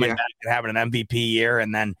 to coming back and having an MVP year,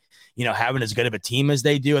 and then having as good of a team as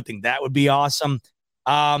they do. I think that would be awesome.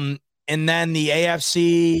 And then the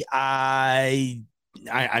AFC, I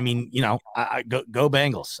mean, go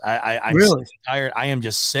Bengals. I'm really tired. I am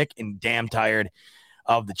just sick and damn tired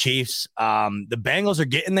of the Chiefs. The Bengals are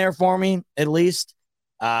getting there for me, at least.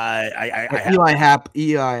 Eli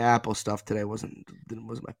Apple stuff today wasn't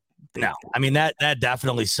my thing. No, I mean that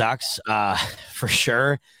definitely sucks, for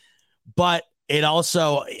sure. But it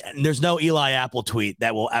also, there's no Eli Apple tweet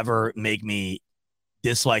that will ever make me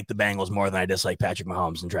dislike the Bengals more than I dislike Patrick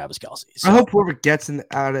Mahomes and Travis Kelce. So, I hope whoever gets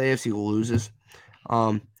out of the AFC loses.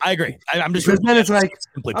 I agree. I'm just then it's like,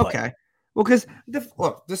 okay. Well, because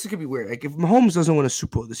look, this could be weird. Like if Mahomes doesn't win a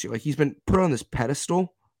Super Bowl this year, like he's been put on this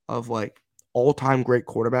pedestal of like all-time great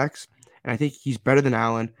quarterbacks, and I think he's better than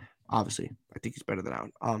Allen. Obviously, I think he's better than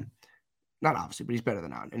Allen. Not obviously, but he's better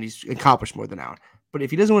than Allen, and he's accomplished more than Allen. But if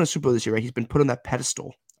he doesn't win a Super Bowl this year, right, he's been put on that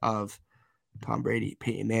pedestal of Tom Brady,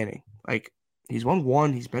 Peyton Manning, like. He's won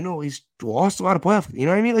one. He's lost a lot of playoffs. You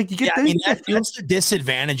know what I mean? Like you get. Yeah, I mean that's the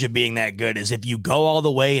disadvantage of being that good is if you go all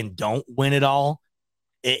the way and don't win it all,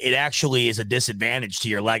 it actually is a disadvantage to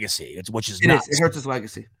your legacy. It hurts his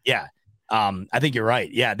legacy. Yeah, I think you're right.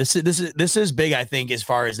 Yeah, this is big. I think as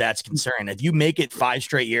far as that's concerned, if you make it 5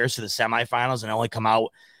 straight years to the semifinals and only come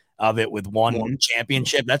out of it with one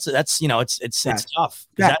championship, that's it's tough.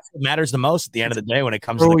 That's what matters the most at the end of the day when it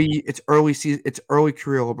comes to it's early season, it's early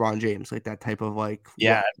career LeBron James, like that type of like.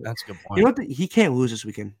 Yeah, that's a good point. You know what? He can't lose this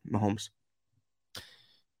weekend, Mahomes.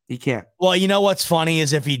 He can't. Well, you know what's funny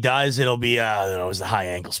is if he does, it'll be it was the high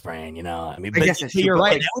ankle sprain. I mean, but you're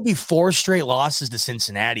right. That would be 4 straight losses to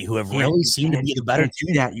Cincinnati, who have really seemed to be the better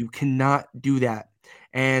team. You cannot do that.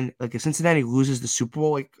 And like if Cincinnati loses the Super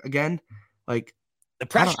Bowl again, like. The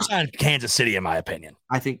pressure's on Kansas City, in my opinion.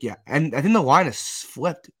 I think, yeah. And I think the line is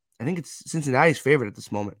flipped. I think it's Cincinnati's favorite at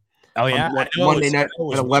this moment. Oh, yeah? Monday night at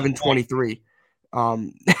 11:23.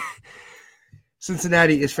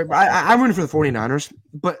 Cincinnati is favorite. I'm rooting for the 49ers,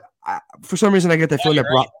 but for some reason I get that feeling that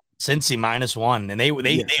Brock. Cincy -1, and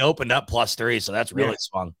they opened up +3, so that's really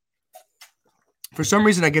swung. For some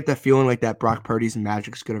reason I get that feeling like that Brock Purdy's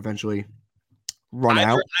magic's going to eventually run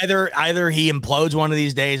out. Either he implodes one of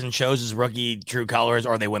these days and shows his rookie true colors,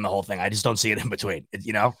 or they win the whole thing. I just don't see it in between. It's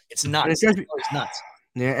nuts. It's nuts.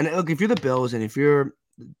 Yeah, and look, if you're the Bills and if you're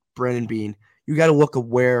Brandon Beane, you got to look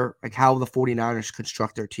at how the 49ers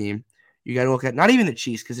construct their team. You got to look at not even the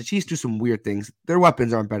Chiefs, because the Chiefs do some weird things. Their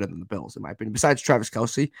weapons aren't better than the Bills, in my opinion. Besides Travis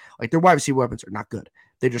Kelce, like their wide receiver weapons are not good.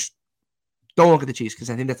 They just don't look at the Chiefs, because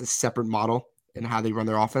I think that's a separate model in how they run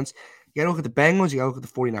their offense. You got to look at the Bengals. You got to look at the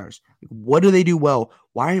 49ers. Like, what do they do well?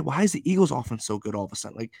 Why is the Eagles offense so good all of a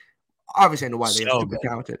sudden? Like, obviously, I know why they're super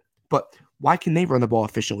talented. But why can they run the ball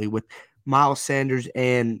efficiently with Miles Sanders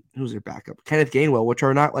and who's their backup? Kenneth Gainwell, which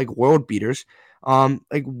are not like world beaters.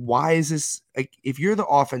 Like, why is this? Like, if you're the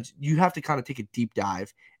offense, you have to kind of take a deep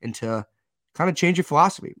dive into kind of change your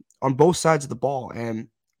philosophy on both sides of the ball. And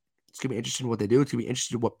it's going to be interesting what they do. It's going to be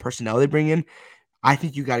interesting what personnel they bring in. I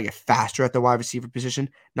think you got to get faster at the wide receiver position,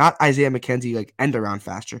 not Isaiah McKenzie, like end around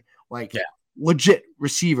faster, like legit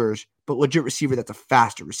receivers, but legit receiver that's a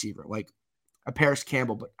faster receiver, like a Paris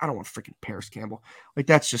Campbell. But I don't want freaking Paris Campbell. Like,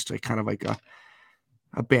 that's just like kind of like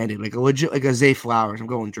a band-aid, like a legit, like a Zay Flowers. I'm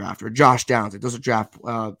going draft, or Josh Downs. Like, those are draft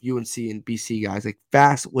UNC and BC guys, like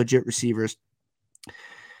fast, legit receivers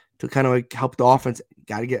to kind of like help the offense. You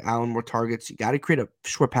got to get Allen more targets. You got to create a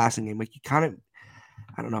short passing game. Like, you kind of,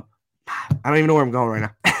 I don't know. I don't even know where I'm going right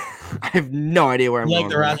now. I have no idea where I'm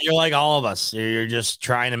going. You're like all of us. You're just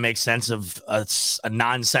trying to make sense of a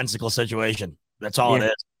nonsensical situation. That's all it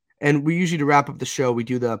is. And we usually, to wrap up the show, we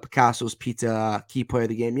do the Picasso's Pizza key player of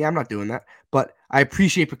the game. Yeah, I'm not doing that, but I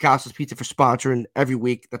appreciate Picasso's Pizza for sponsoring every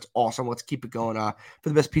week. That's awesome. Let's keep it going. For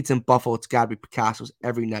the best pizza in Buffalo, it's got to be Picasso's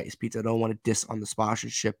every night is pizza. I don't want to diss on the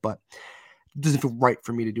sponsorship, but it doesn't feel right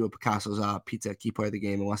for me to do a Picasso's Pizza key player of the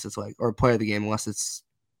game unless it's like, or player of the game unless it's,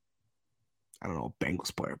 I don't know, a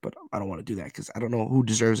Bengals player, but I don't want to do that because I don't know who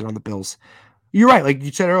deserves it on the Bills. You're right. Like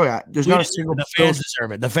you said earlier, there's not a single. The fans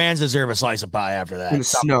deserve it. The fans deserve a slice of pie after that. In the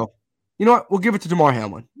snow. You know what? We'll give it to DeMar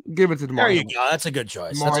Hamlin. Give it to DeMar. There you go. That's a good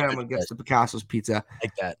choice. DeMar Hamlin gets the Picasso's Pizza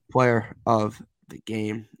like that player of the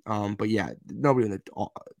game. But yeah, nobody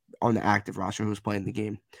on the active roster who's playing the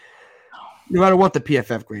game, no matter what the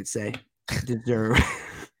PFF grades say, deserve.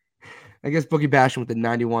 I guess Boogie Basham with the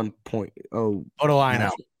 91.0. What do I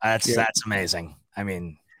know? That's amazing. I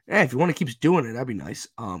mean, yeah, if you want to keep doing it, that'd be nice.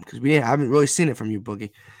 Because I haven't really seen it from you,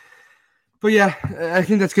 Boogie. But yeah, I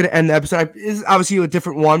think that's going to end the episode. It's obviously a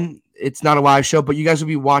different one. It's not a live show, but you guys will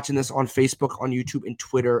be watching this on Facebook, on YouTube, and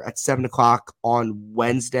Twitter at 7 o'clock on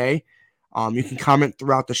Wednesday. You can comment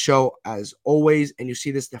throughout the show as always, and you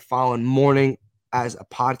see this the following morning as a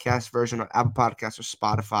podcast version on Apple Podcasts or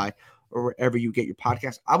Spotify or wherever you get your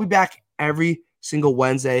podcast. I'll be back every single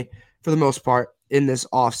Wednesday for the most part in this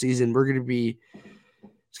off season. It's going to be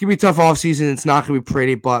a tough off season. It's not going to be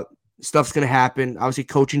pretty, but stuff's going to happen. Obviously,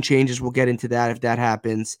 coaching changes. We'll get into that if that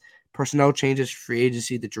happens. Personnel changes, free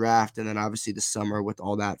agency, the draft, and then obviously the summer with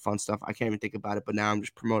all that fun stuff. I can't even think about it, but now I'm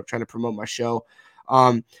just trying to promote my show.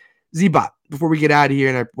 Z-Bot, before we get out of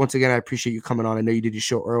here, and once again, I appreciate you coming on. I know you did your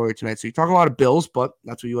show earlier tonight, so you talk a lot of Bills, but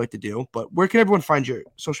that's what you like to do. But where can everyone find your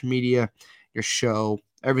social media, your show,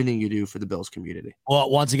 everything you do for the Bills community? Well,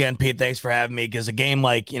 once again, Pete, thanks for having me. Because a game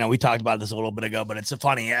like, we talked about this a little bit ago, but it's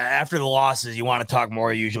funny. After the losses, you want to talk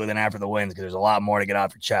more usually than after the wins because there's a lot more to get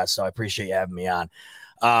off your chest. So I appreciate you having me on.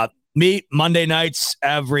 Me, Monday nights,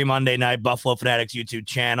 every Monday night, Buffalo Fanatics YouTube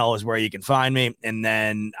channel is where you can find me. And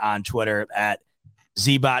then on Twitter at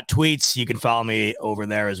ZBot Tweets, you can follow me over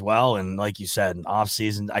there as well. And like you said, off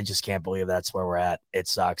season, I just can't believe that's where we're at. It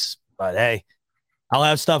sucks. But hey, I'll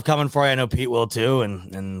have stuff coming for you. I know Pete will too.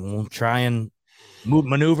 And we'll try and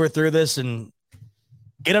maneuver through this and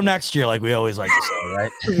get them next year, like we always like to say,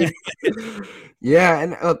 right? Yeah,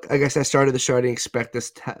 and look, I guess I started the show. I didn't expect this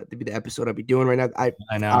to be the episode I'd be doing right now.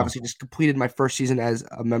 I know. Obviously just completed my first season as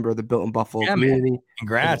a member of the Built in Buffalo community. Man.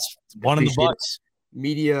 Congrats. One in the books.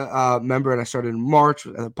 Media member, and I started in March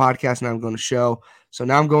with a podcast, and now I'm going to show. So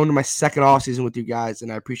now I'm going to my second off season with you guys,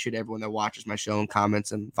 and I appreciate everyone that watches my show and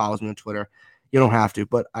comments and follows me on Twitter. You don't have to,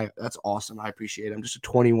 but that's awesome. I appreciate it. I'm just a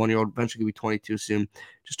 21-year-old, eventually going to be 22 soon,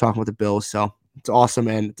 just talking with the Bills. So it's awesome,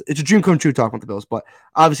 and it's a dream come true talking with the Bills. But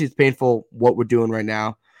obviously, it's painful what we're doing right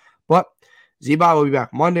now. But Z-Bot will be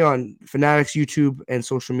back Monday on Fanatics, YouTube, and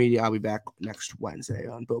social media. I'll be back next Wednesday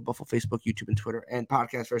on Bill Buffalo, Facebook, YouTube, and Twitter, and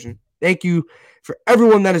podcast version. Thank you for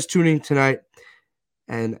everyone that is tuning tonight.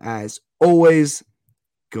 And as always,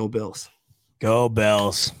 go Bills. Go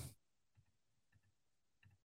Bills.